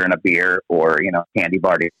burger and a beer, or, candy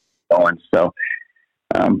bar to going. So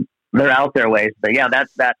they're out there ways. But yeah,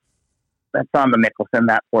 that's on the Mickelson,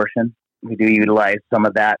 that portion. We do utilize some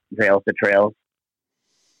of that trails to trails.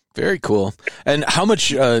 Very cool. And how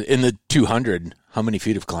much in the 200, how many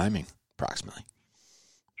feet of climbing approximately?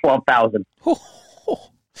 12,000.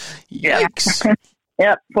 Yikes.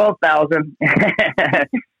 Yep, 12,000.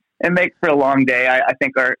 It makes for a long day. I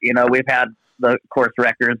think we've had the course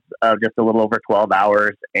records of just a little over 12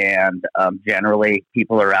 hours, and generally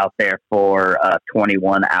people are out there for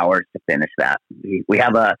 21 hours to finish that. We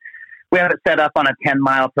have it set up on a 10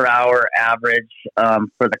 mile per hour average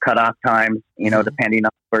for the cutoff times, depending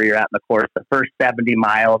on where you're at in the course. The first 70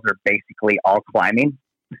 miles are basically all climbing.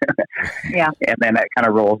 Yeah. And then it kind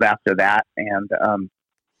of rolls after that. And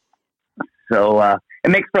so it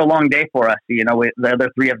makes for a long day for us. The other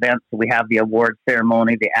 3 events, we have the award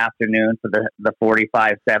ceremony the afternoon for the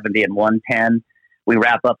 45, 70, and 110. We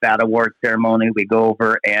wrap up that award ceremony. We go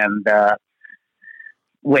over and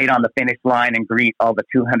wait on the finish line and greet all the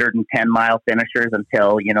 210-mile finishers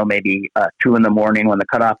until, maybe 2 in the morning when the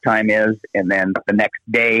cutoff time is. And then the next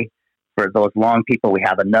day, for those long people, we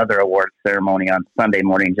have another award ceremony on Sunday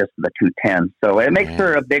morning, just for the 210. So it makes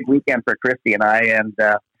for a big weekend for Christy and I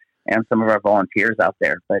and some of our volunteers out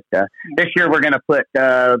there. But this year we're going to put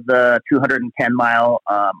the 210-mile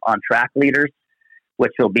on track leaders,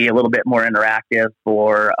 which will be a little bit more interactive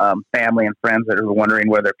for family and friends that are wondering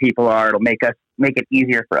where their people are. It'll make it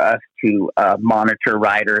easier for us to monitor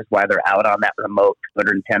riders while they're out on that remote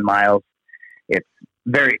 210 miles. It's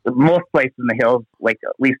most places in the hills, like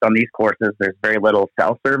at least on these courses, there's very little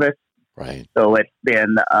cell service. Right. So it's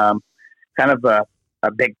been kind of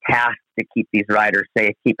a big task to keep these riders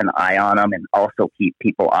safe, keep an eye on them, and also keep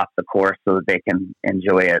people off the course so that they can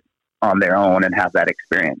enjoy it on their own and have that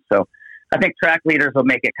experience. So I think track leaders will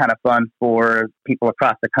make it kind of fun for people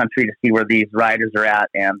across the country to see where these riders are at,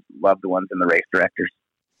 and loved ones and the race directors.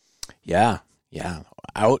 Yeah.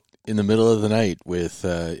 Out in the middle of the night with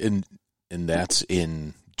and that's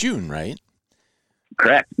in June, right?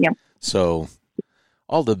 Correct. Yep. So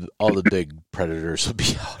all the big predators will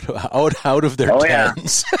be out of their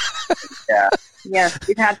tents. Yeah. Yes,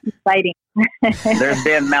 we've had some sightings. There's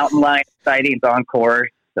been mountain lion sightings on course.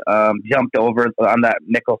 Jumped over on that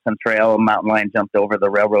Mickelson Trail. A mountain lion jumped over the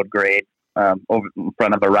railroad grade over in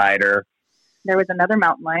front of a rider. There was another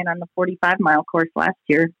mountain lion on the 45-mile course last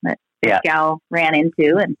year that this gal ran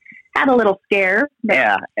into and had a little scare,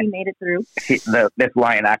 but she made it through. This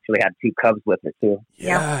lion actually had 2 cubs with her, too.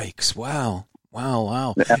 Yikes. Wow.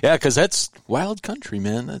 Yeah, because that's wild country,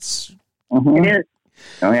 man. That's It is.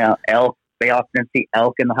 Oh, yeah. Elk. They often see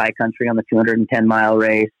elk in the high country on the 210-mile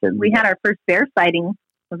race. And we had our first bear sighting.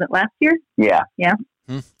 Was it last year? Yeah. Yeah.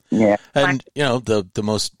 Yeah. And,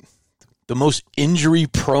 the most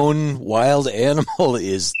injury-prone wild animal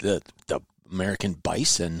is the American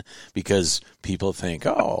bison, because people think,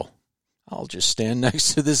 oh, I'll just stand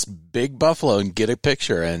next to this big buffalo and get a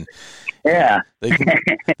picture. And they're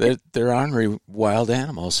ornery wild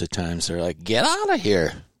animals at times. They're like, get out of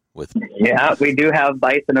here. Yeah, we do have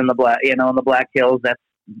bison in the Black Hills. That's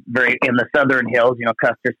very in the southern hills.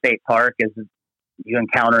 Custer State Park you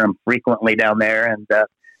encounter them frequently down there, and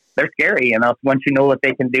they're scary. Once you know what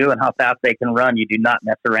they can do and how fast they can run, you do not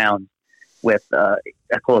mess around with a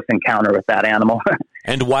close encounter with that animal.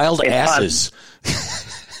 And wild asses.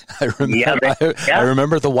 I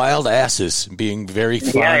remember the wild asses being very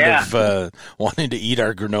fond of wanting to eat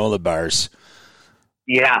our granola bars.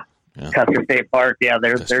 Yeah. Custer State Park. Yeah,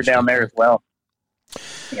 they're down there as well.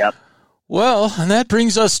 Yep. Well, and that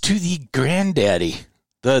brings us to the granddaddy.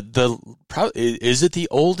 Is it the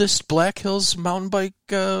oldest Black Hills mountain bike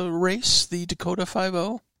race, the Dakota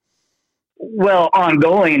 5.0? Well,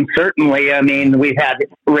 ongoing, certainly. I mean, we've had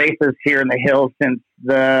races here in the hills since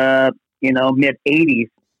the mid '80s.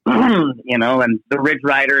 And the Ridge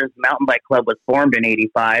Riders Mountain Bike Club was formed in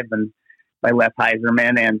 '85, and by Les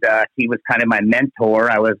Heiserman, and he was kind of my mentor.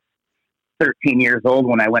 I was 13 years old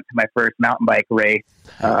when I went to my first mountain bike race.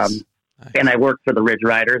 Nice. And I worked for the Ridge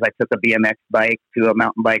Riders. I took a BMX bike to a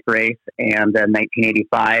mountain bike race in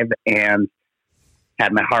 1985 and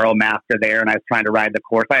had my Haro Master there, and I was trying to ride the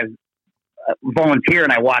course. I was a volunteer,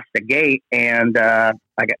 and I watched the gate, and there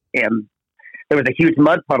was a huge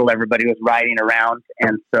mud puddle everybody was riding around,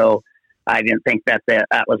 and so I didn't think that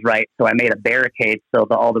was right. So I made a barricade so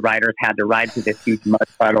that all the riders had to ride through this huge mud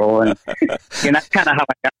puddle, and that's kind of how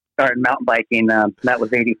I got started mountain biking. That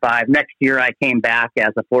was 85. Next year, I came back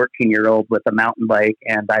as a 14-year-old with a mountain bike,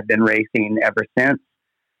 and I've been racing ever since.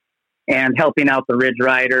 And helping out the Ridge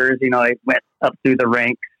Riders, I went up through the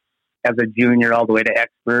ranks as a junior all the way to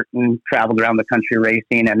expert and traveled around the country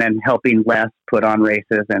racing, and then helping Les put on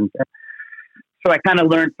races. And so I kind of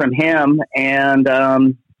learned from him. And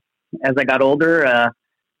as I got older,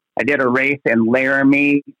 I did a race in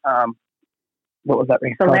Laramie. What was that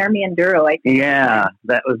race called? Laramie Enduro, I think. Yeah,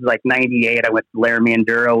 that was like 98. I went to Laramie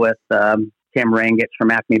Enduro with Tim Rangich from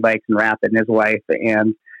Acme Bikes and Rapid and his wife,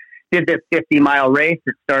 and did this 50-mile race.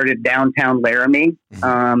 It started downtown Laramie,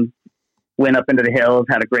 went up into the hills,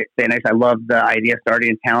 had a great finish. I loved the idea of starting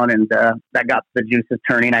in town, and that got the juices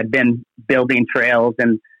turning. I'd been building trails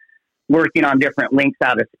and working on different links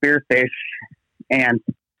out of Spearfish, and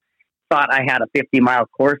thought I had a 50-mile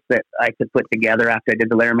course that I could put together after I did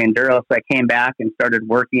the Laramie Enduro. So I came back and started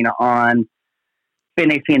working on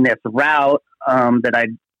finishing this route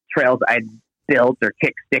trails I'd built or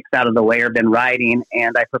kicked sticks out of the way or been riding.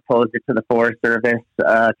 And I proposed it to the Forest Service,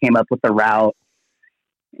 came up with the route.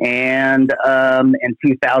 And in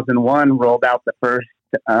 2001, rolled out the first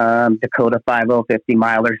Dakota 5.0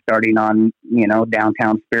 50-miler starting on,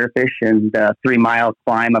 downtown Spearfish, and 3-mile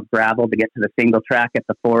climb of gravel to get to the single track at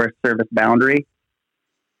the Forest Service boundary.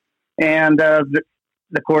 And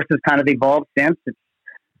the course has kind of evolved since. It's,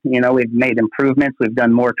 we've made improvements. We've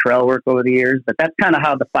done more trail work over the years, but that's kind of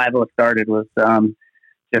how the 5.0 started, was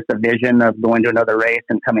just a vision of going to another race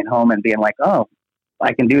and coming home and being like, oh,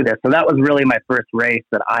 I can do this. So that was really my first race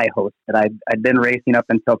that I hosted. I'd been racing up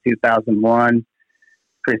until 2001.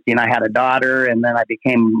 Christy and I had a daughter, and then I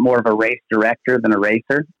became more of a race director than a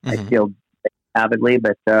racer. I still avidly,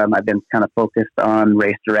 but I've been kind of focused on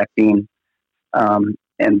race directing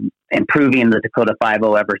and improving the Dakota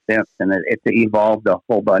 5.0 ever since. And it's evolved a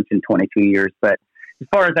whole bunch in 22 years. But as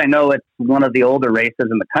far as I know, it's one of the older races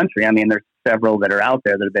in the country. I mean, there's several that are out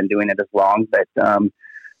there that have been doing it as long, but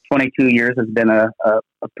 22 years has been a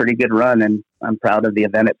pretty good run, and I'm proud of the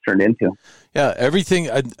event it's turned into. Yeah, everything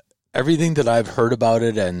that I've heard about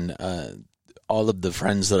it, and all of the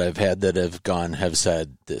friends that I've had that have gone have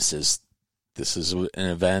said this is an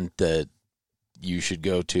event that you should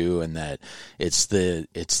go to, and that it's the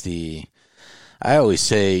I always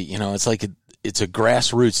say, it's like it's a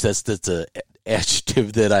grassroots. That's the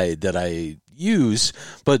adjective that I use.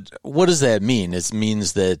 But what does that mean? It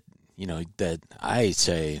means that that I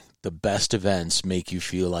say the best events make you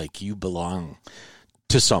feel like you belong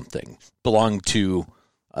to something, belong to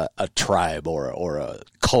a tribe or a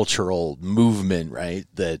cultural movement, right?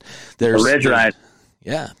 That there's a Ridge Ride.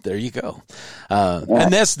 Yeah, there you go.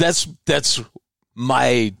 And that's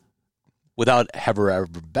my, without ever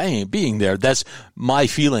being there, that's my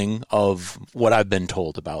feeling of what I've been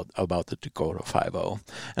told about the Dakota 5.0.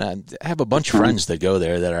 And I have a bunch of friends that go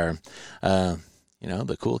there that are,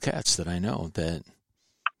 the cool cats that I know that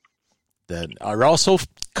are also, a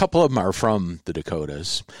couple of them are from the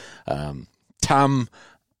Dakotas. Tom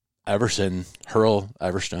Everson, Hurl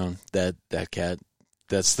Everstone, that cat,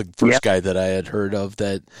 that's the first guy that I had heard of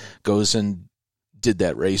that goes and did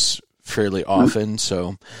that race fairly often.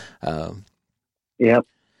 So, yeah,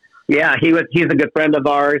 he's a good friend of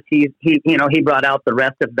ours. He brought out the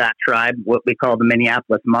rest of that tribe, what we call the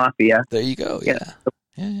Minneapolis Mafia. There you go. Yeah.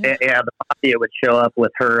 The Mafia would show up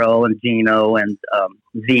with Hurl and Gino and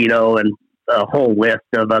Zito and a whole list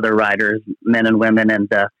of other riders, men and women,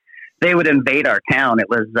 and they would invade our town. It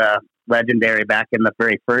was legendary back in the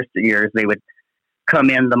very first years. They would come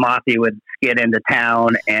in, the Mafia would skid into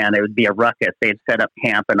town, and it would be a ruckus. They'd set up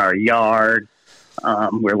camp in our yard.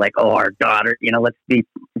 We're like, oh, our daughter, let's be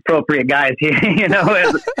appropriate guys here,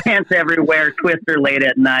 pants everywhere, Twister late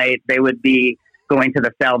at night. They would be going to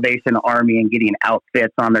the Salvation Army and getting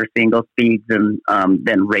outfits on their single speeds, and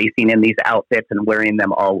then racing in these outfits and wearing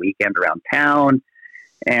them all weekend around town.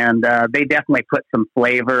 And they definitely put some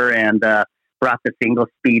flavor and brought the single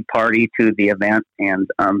speed party to the event. And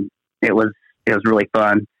it was really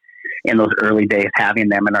fun in those early days having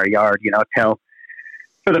them in our yard, till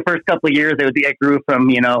for the first couple of years, it grew from,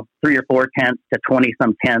 3 or 4 tents to 20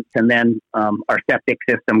 some tents. And then our septic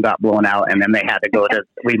system got blown out, and then they had to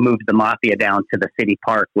we moved the Mafia down to the city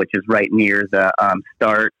park, which is right near the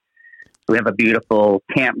start. We have a beautiful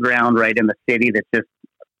campground right in the city that's just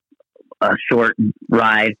a short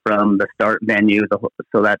ride from the start venue.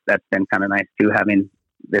 So that's been kind of nice too, having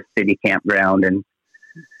this city campground.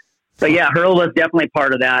 But yeah, Hurl was definitely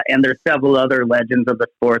part of that. And there's several other legends of the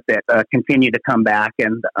sport that continue to come back.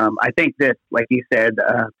 And I think that, like you said,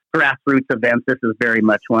 grassroots events, this is very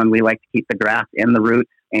much one. We like to keep the grass in the roots.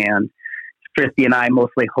 And as Christy and I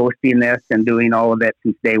mostly hosting this and doing all of it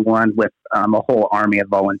since day one with a whole army of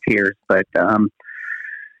volunteers. But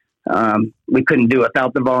we couldn't do it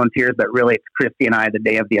without the volunteers, but really it's Christy and I the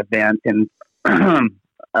day of the event and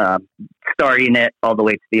starting it all the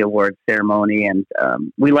way to the awards ceremony. And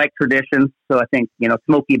we like traditions. So I think,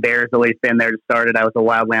 Smokey Bear's always been there to start it. I was a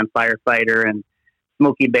wildland firefighter, and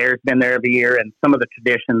Smokey Bear's been there every year. And some of the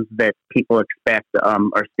traditions that people expect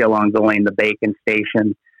are still ongoing, the Bacon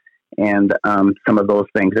Station and some of those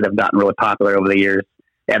things that have gotten really popular over the years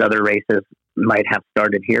at other races might have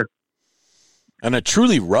started here. And a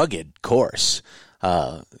truly rugged course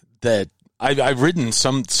that I've ridden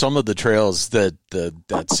some of the trails that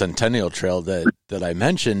Centennial Trail that I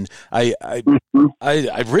mentioned.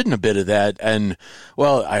 I've ridden a bit of that, and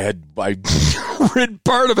I ridden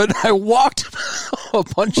part of it. I walked a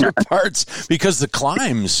bunch of parts because the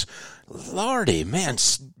climbs, Lordy, man,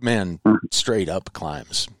 straight up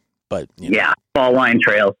climbs. But fall line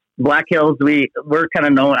trails. Black Hills, we're kind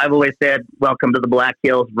of known. I've always said, welcome to the Black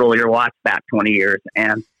Hills, roll your watch back 20 years.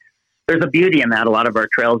 And there's a beauty in that. A lot of our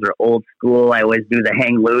trails are old school. I always do the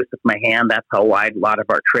hang loose with my hand. That's how wide a lot of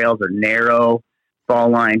our trails are, narrow, fall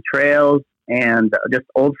line trails, and just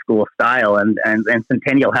old school style. And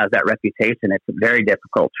Centennial has that reputation. It's a very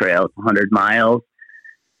difficult trail. It's 100 miles.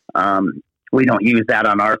 We don't use that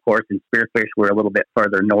on our course in Spearfish. We're a little bit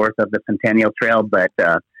further north of the Centennial Trail, but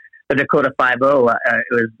the Dakota 5.0, it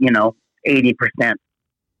was, 80%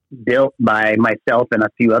 built by myself and a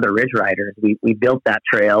few other ridge riders. We built that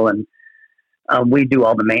trail, and we do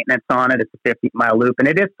all the maintenance on it. It's a 50-mile loop, and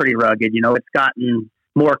it is pretty rugged. It's gotten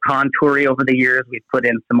more contoury over the years. We've put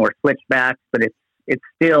in some more switchbacks, but it's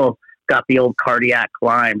still got the old Cardiac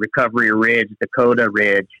Climb, Recovery Ridge, Dakota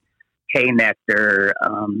Ridge, K-Nectar,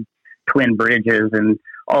 Twin Bridges, and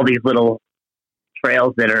all these little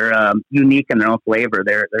trails that are unique in their own flavor.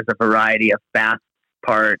 There's a variety of fast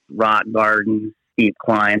parts, rock gardens, steep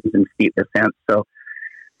climbs, and steep descents. So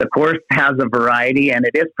the course has a variety, and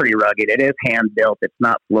it is pretty rugged. It is hand built. It's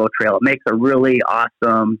not flow trail. It makes a really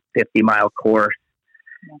awesome 50-mile course.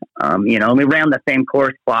 And we ran the same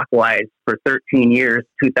course clockwise for 13 years.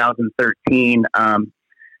 2013,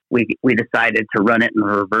 we decided to run it in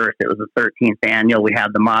reverse. It was the 13th annual. We had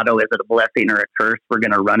the motto, is it a blessing or a curse? We're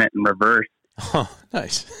going to run it in reverse. Oh,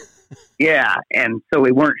 nice. Yeah, and so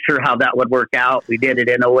we weren't sure how that would work out. We did it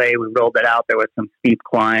in a way. We rolled it out. There was some steep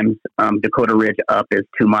climbs. Dakota Ridge up is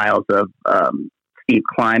 2 miles of steep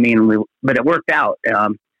climbing, but it worked out.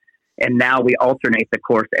 And now we alternate the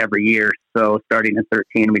course every year. So starting in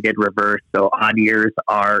 13, we did reverse. So odd years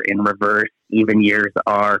are in reverse. Even years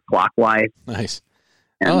are clockwise. Nice.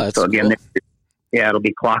 And that's so again, cool. it'll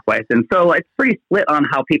be clockwise. And so it's pretty split on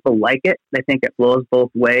how people like it. They think it flows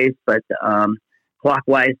both ways, but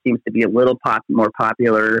clockwise seems to be a little more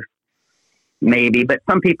popular, maybe. But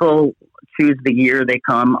some people choose the year they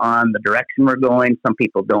come on the direction we're going. Some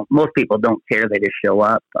people don't. Most people don't care. They just show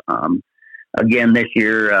up. Again, this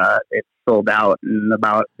year it's sold out in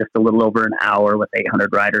about just a little over an hour with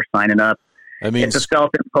 800 riders signing up. It's a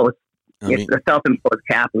self-imposed. It's a self-imposed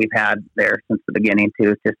cap we've had there since the beginning,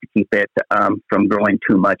 too, just to keep it from growing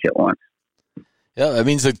too much at once. Yeah, that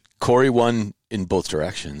means that Corey won in both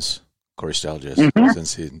directions. Corey Stelgis,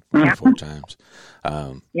 since he won 4 times.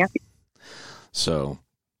 So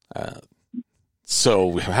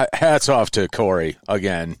hats off to Corey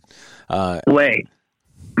again.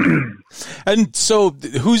 And so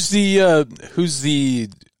who's the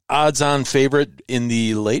odds-on favorite in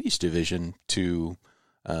the ladies division to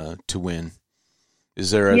win?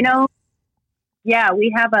 Is there we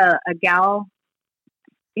have a gal.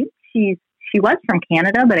 I think she was from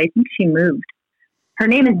Canada, but I think she moved. Her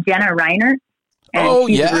name is Jenna Reinert. Oh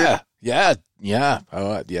yeah.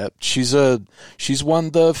 She's won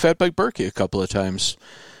the Fat Bike Berkey a couple of times.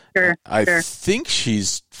 Sure. I think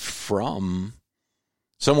she's from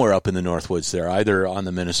somewhere up in the Northwoods there, either on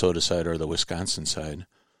the Minnesota side or the Wisconsin side.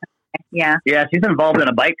 Yeah, she's involved in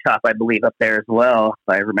a bike shop, I believe, up there as well,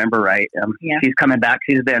 if I remember right. She's coming back.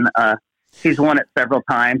 She's won it several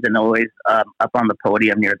times and always up on the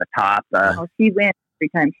podium near the top. She wins every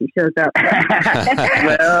time she shows up.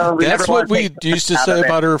 Well, that's what we used to say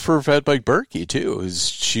about her for Fat Bike Berkey too.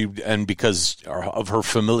 Because of her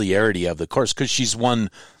familiarity of the course, because she's won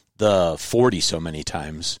the 40 so many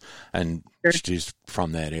times, and she's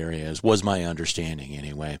from that area, was my understanding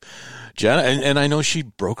anyway. Jenna, and I know she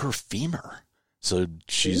broke her femur, so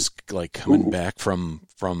she's like coming back from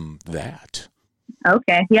that.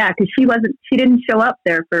 Okay, yeah, because she didn't show up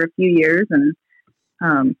there for a few years, and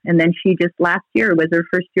then she just last year was her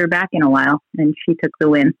first year back in a while, and she took the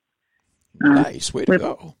win. Nice way to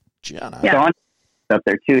go, Jenna. Yeah. up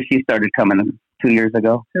there too. She started coming 2 years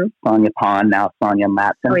ago. Who? Sonia Pond, now Sonia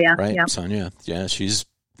Matson. Oh yeah, Right, yeah. Sonia. Yeah, she's.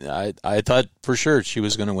 I thought for sure she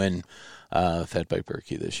was going to win Fat Bike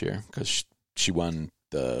Berkey this year because she won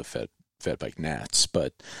the Fat Bike Nats.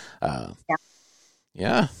 But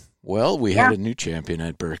yeah. Well, we had a new champion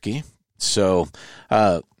at Berkey. So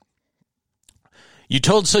you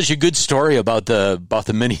told such a good story about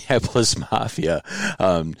the Minneapolis Mafia.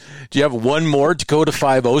 Do you have one more Dakota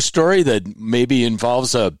 5-0 story that maybe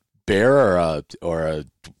involves a bear or a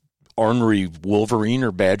ornery wolverine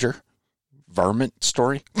or badger varmint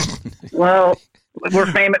story? Well,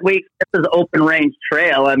 we're famous. This is open range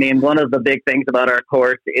trail. I mean, one of the big things about our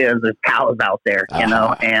course is there's cows out there,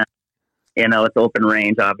 and it's open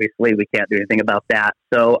range. Obviously, we can't do anything about that.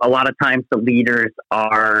 So a lot of times the leaders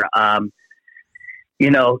are,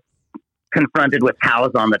 confronted with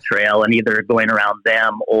cows on the trail and either going around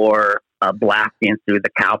them or blasting through the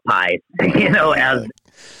cow pies. It's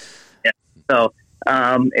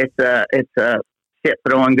a shit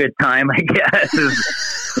throwing good time, I guess.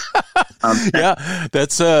 Yeah,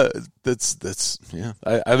 that's yeah.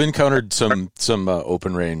 I've encountered some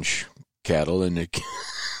open range cattle, and it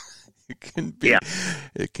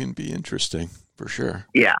can be interesting for sure.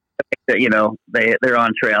 Yeah, they're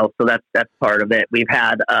on trail, so that's part of it. We've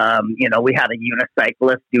had we had a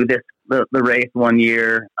unicyclist do the race one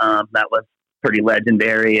year. That was pretty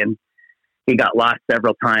legendary, and he got lost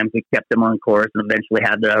several times. We kept him on course and eventually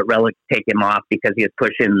had to take him off because he was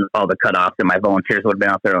pushing all the cutoffs, and my volunteers would have been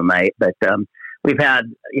out there all night. But we've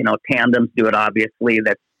had, tandems do it, obviously.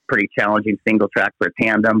 That's pretty challenging, single track for a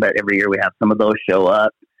tandem, but every year we have some of those show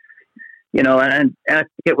up. And I think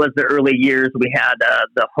it was the early years. We had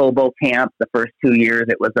the hobo camp. The first 2 years,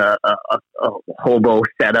 it was a hobo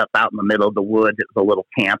setup out in the middle of the woods. It was a little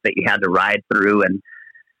camp that you had to ride through, and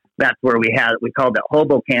that's where we called it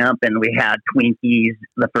hobo camp, and we had Twinkies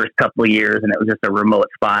the first couple of years, and it was just a remote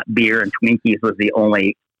spot. Beer and Twinkies was the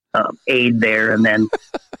only aid there. And then,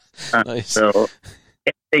 nice. So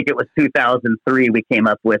I think it was 2003, we came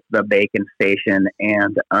up with the bacon station,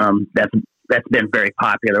 and that's been very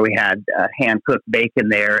popular. We had hand-cooked bacon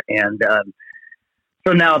there, and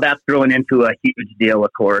so now that's growing into a huge deal,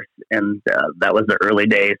 of course, and that was the early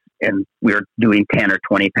days, and we were doing 10 or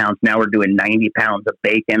 20 pounds. Now we're doing 90 pounds of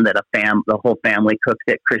bacon that the whole family cooks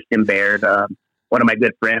it. Christian Baird, one of my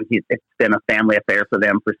good friends, it's been a family affair for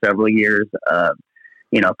them for several years,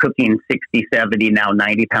 cooking 60, 70, now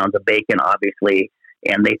 90 pounds of bacon, obviously,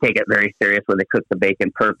 and they take it very serious where they cook the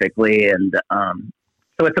bacon perfectly, and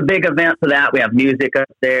so it's a big event for that. We have music up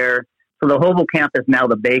there. So the hobo camp is now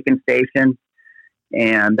the bacon station.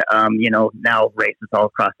 And, now races all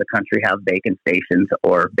across the country have bacon stations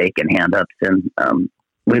or bacon hand-ups. And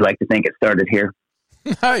we like to think it started here.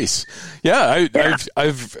 Nice. Yeah,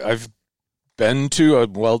 I've been to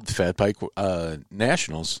Fat Bike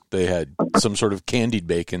Nationals. They had some sort of candied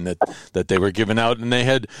bacon that they were giving out. And they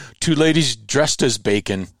had two ladies dressed as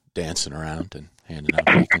bacon dancing around and handing out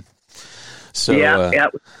bacon. So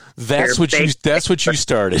that's what you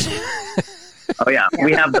started. Oh yeah,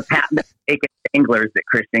 we have the patented bacon danglers that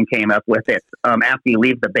Christian came up with. It after you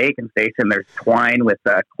leave the bacon station, there's twine with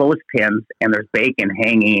clothespins, and there's bacon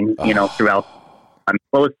hanging, throughout on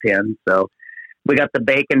clothespins. So we got the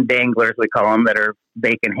bacon danglers, we call them, that are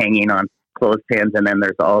bacon hanging on clothespins, and then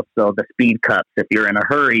there's also the speed cups. If you're in a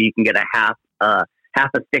hurry, you can get a half a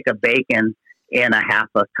stick of bacon and a half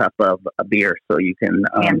a cup of a beer, so you can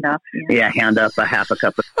hand up a half a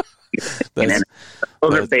cup of beer.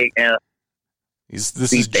 Those are big.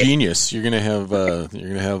 This is genius. You're gonna have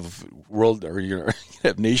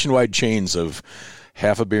nationwide chains of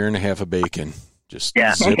half a beer and a half a bacon. Just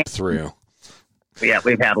zip through. Yeah,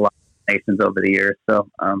 we've had a lot of nations over the years, so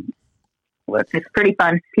it's pretty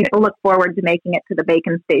fun. People look forward to making it to the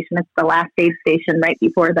bacon station. It's the last aid station right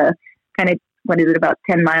before the kind of, what is it, about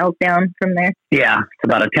 10 miles down from there? Yeah, it's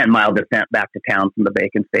about a 10-mile descent back to town from the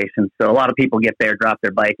bacon station. So a lot of people get there, drop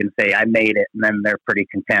their bike, and say, I made it, and then they're pretty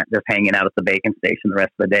content just hanging out at the bacon station the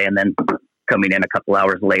rest of the day and then coming in a couple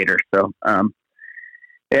hours later. So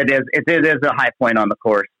it is a high point on the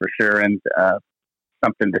course for sure, and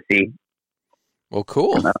something to see. Well,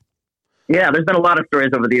 cool. Yeah, there's been a lot of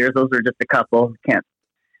stories over the years. Those are just a couple.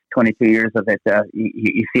 22 years of it,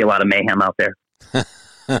 you see a lot of mayhem out there.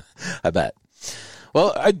 I bet.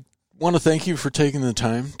 Well, I want to thank you for taking the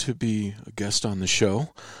time to be a guest on the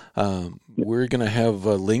show. We're going to have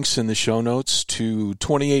links in the show notes to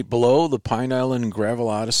 28 Below, the Pine Island Gravel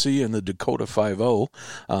Odyssey, and the Dakota 5-0,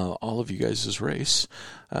 all of you guys' race.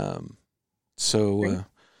 That's...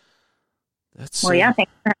 Well, yeah,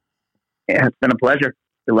 thanks. Yeah, it's been a pleasure.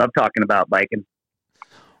 We love talking about biking.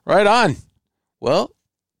 Right on. Well,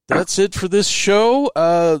 that's it for this show.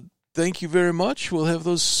 Thank you very much. We'll have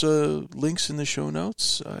those links in the show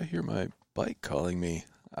notes. I hear my bike calling me.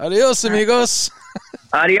 Adios, amigos.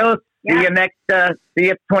 Adios. See you next. See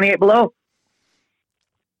you at 28 Below.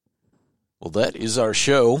 Well, that is our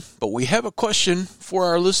show, but we have a question for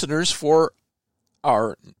our listeners for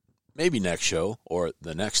our maybe next show or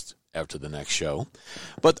the next after the next show.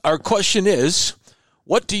 But our question is,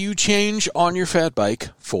 what do you change on your fat bike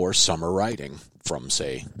for summer riding from,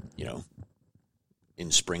 say, in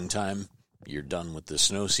springtime, you're done with the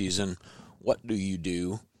snow season. What do you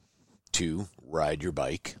do to ride your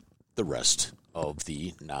bike the rest of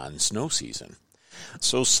the non-snow season?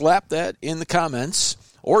 So slap that in the comments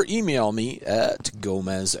or email me at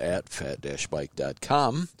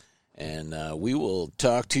gomez@fat-bike.com, and we will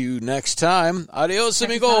talk to you next time. Adios,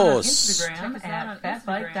 amigos. Instagram at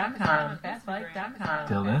fatbike.com.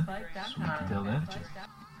 Till then. Till then.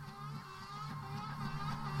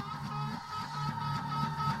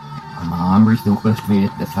 Maar Amber is ook best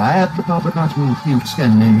weer te feit, behalve als we een film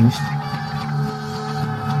scannen.